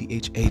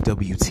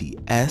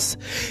 NOVATHAWTS.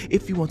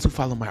 If you want to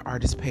follow my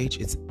artist page,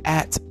 it's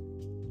at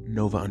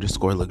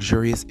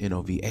Nova_Luxurious,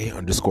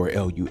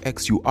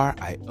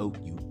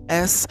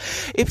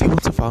 NOVA_LUXURIOUS. If you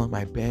want to follow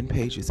my band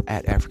page, it's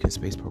at African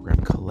Space Program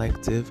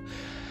Collective.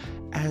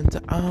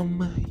 And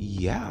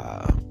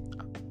yeah.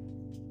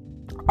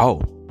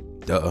 Oh,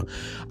 duh.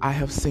 I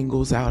have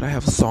singles out. I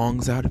have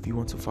songs out. If you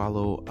want to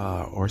follow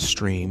or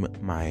stream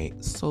my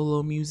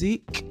solo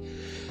music,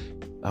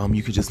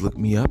 you can just look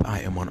me up.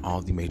 I am on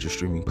all the major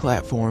streaming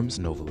platforms.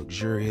 Nova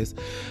Luxurious.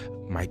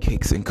 My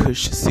Cakes and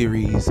Kush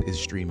series is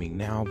streaming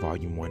now,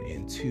 volume 1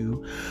 and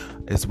 2,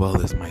 as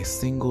well as my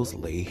singles,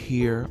 Lay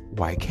Here,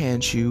 Why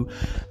Can't You,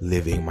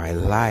 Living My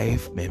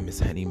Life, Man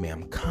Miss Honey,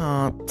 Ma'am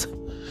Can't.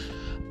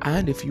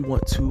 And if you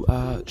want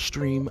to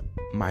stream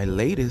my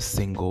latest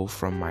single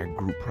from my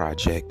group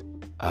project,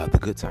 The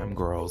Good Time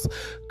Girls,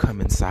 Come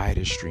Inside,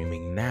 is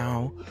streaming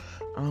now.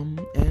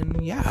 And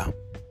yeah,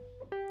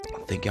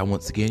 thank y'all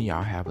once again.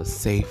 Y'all have a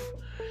safe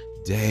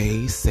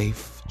day,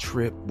 safe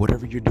trip,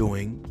 whatever you're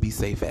doing, be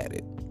safe at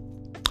it.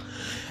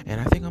 And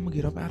I think I'm gonna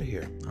get up out of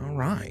here. All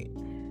right.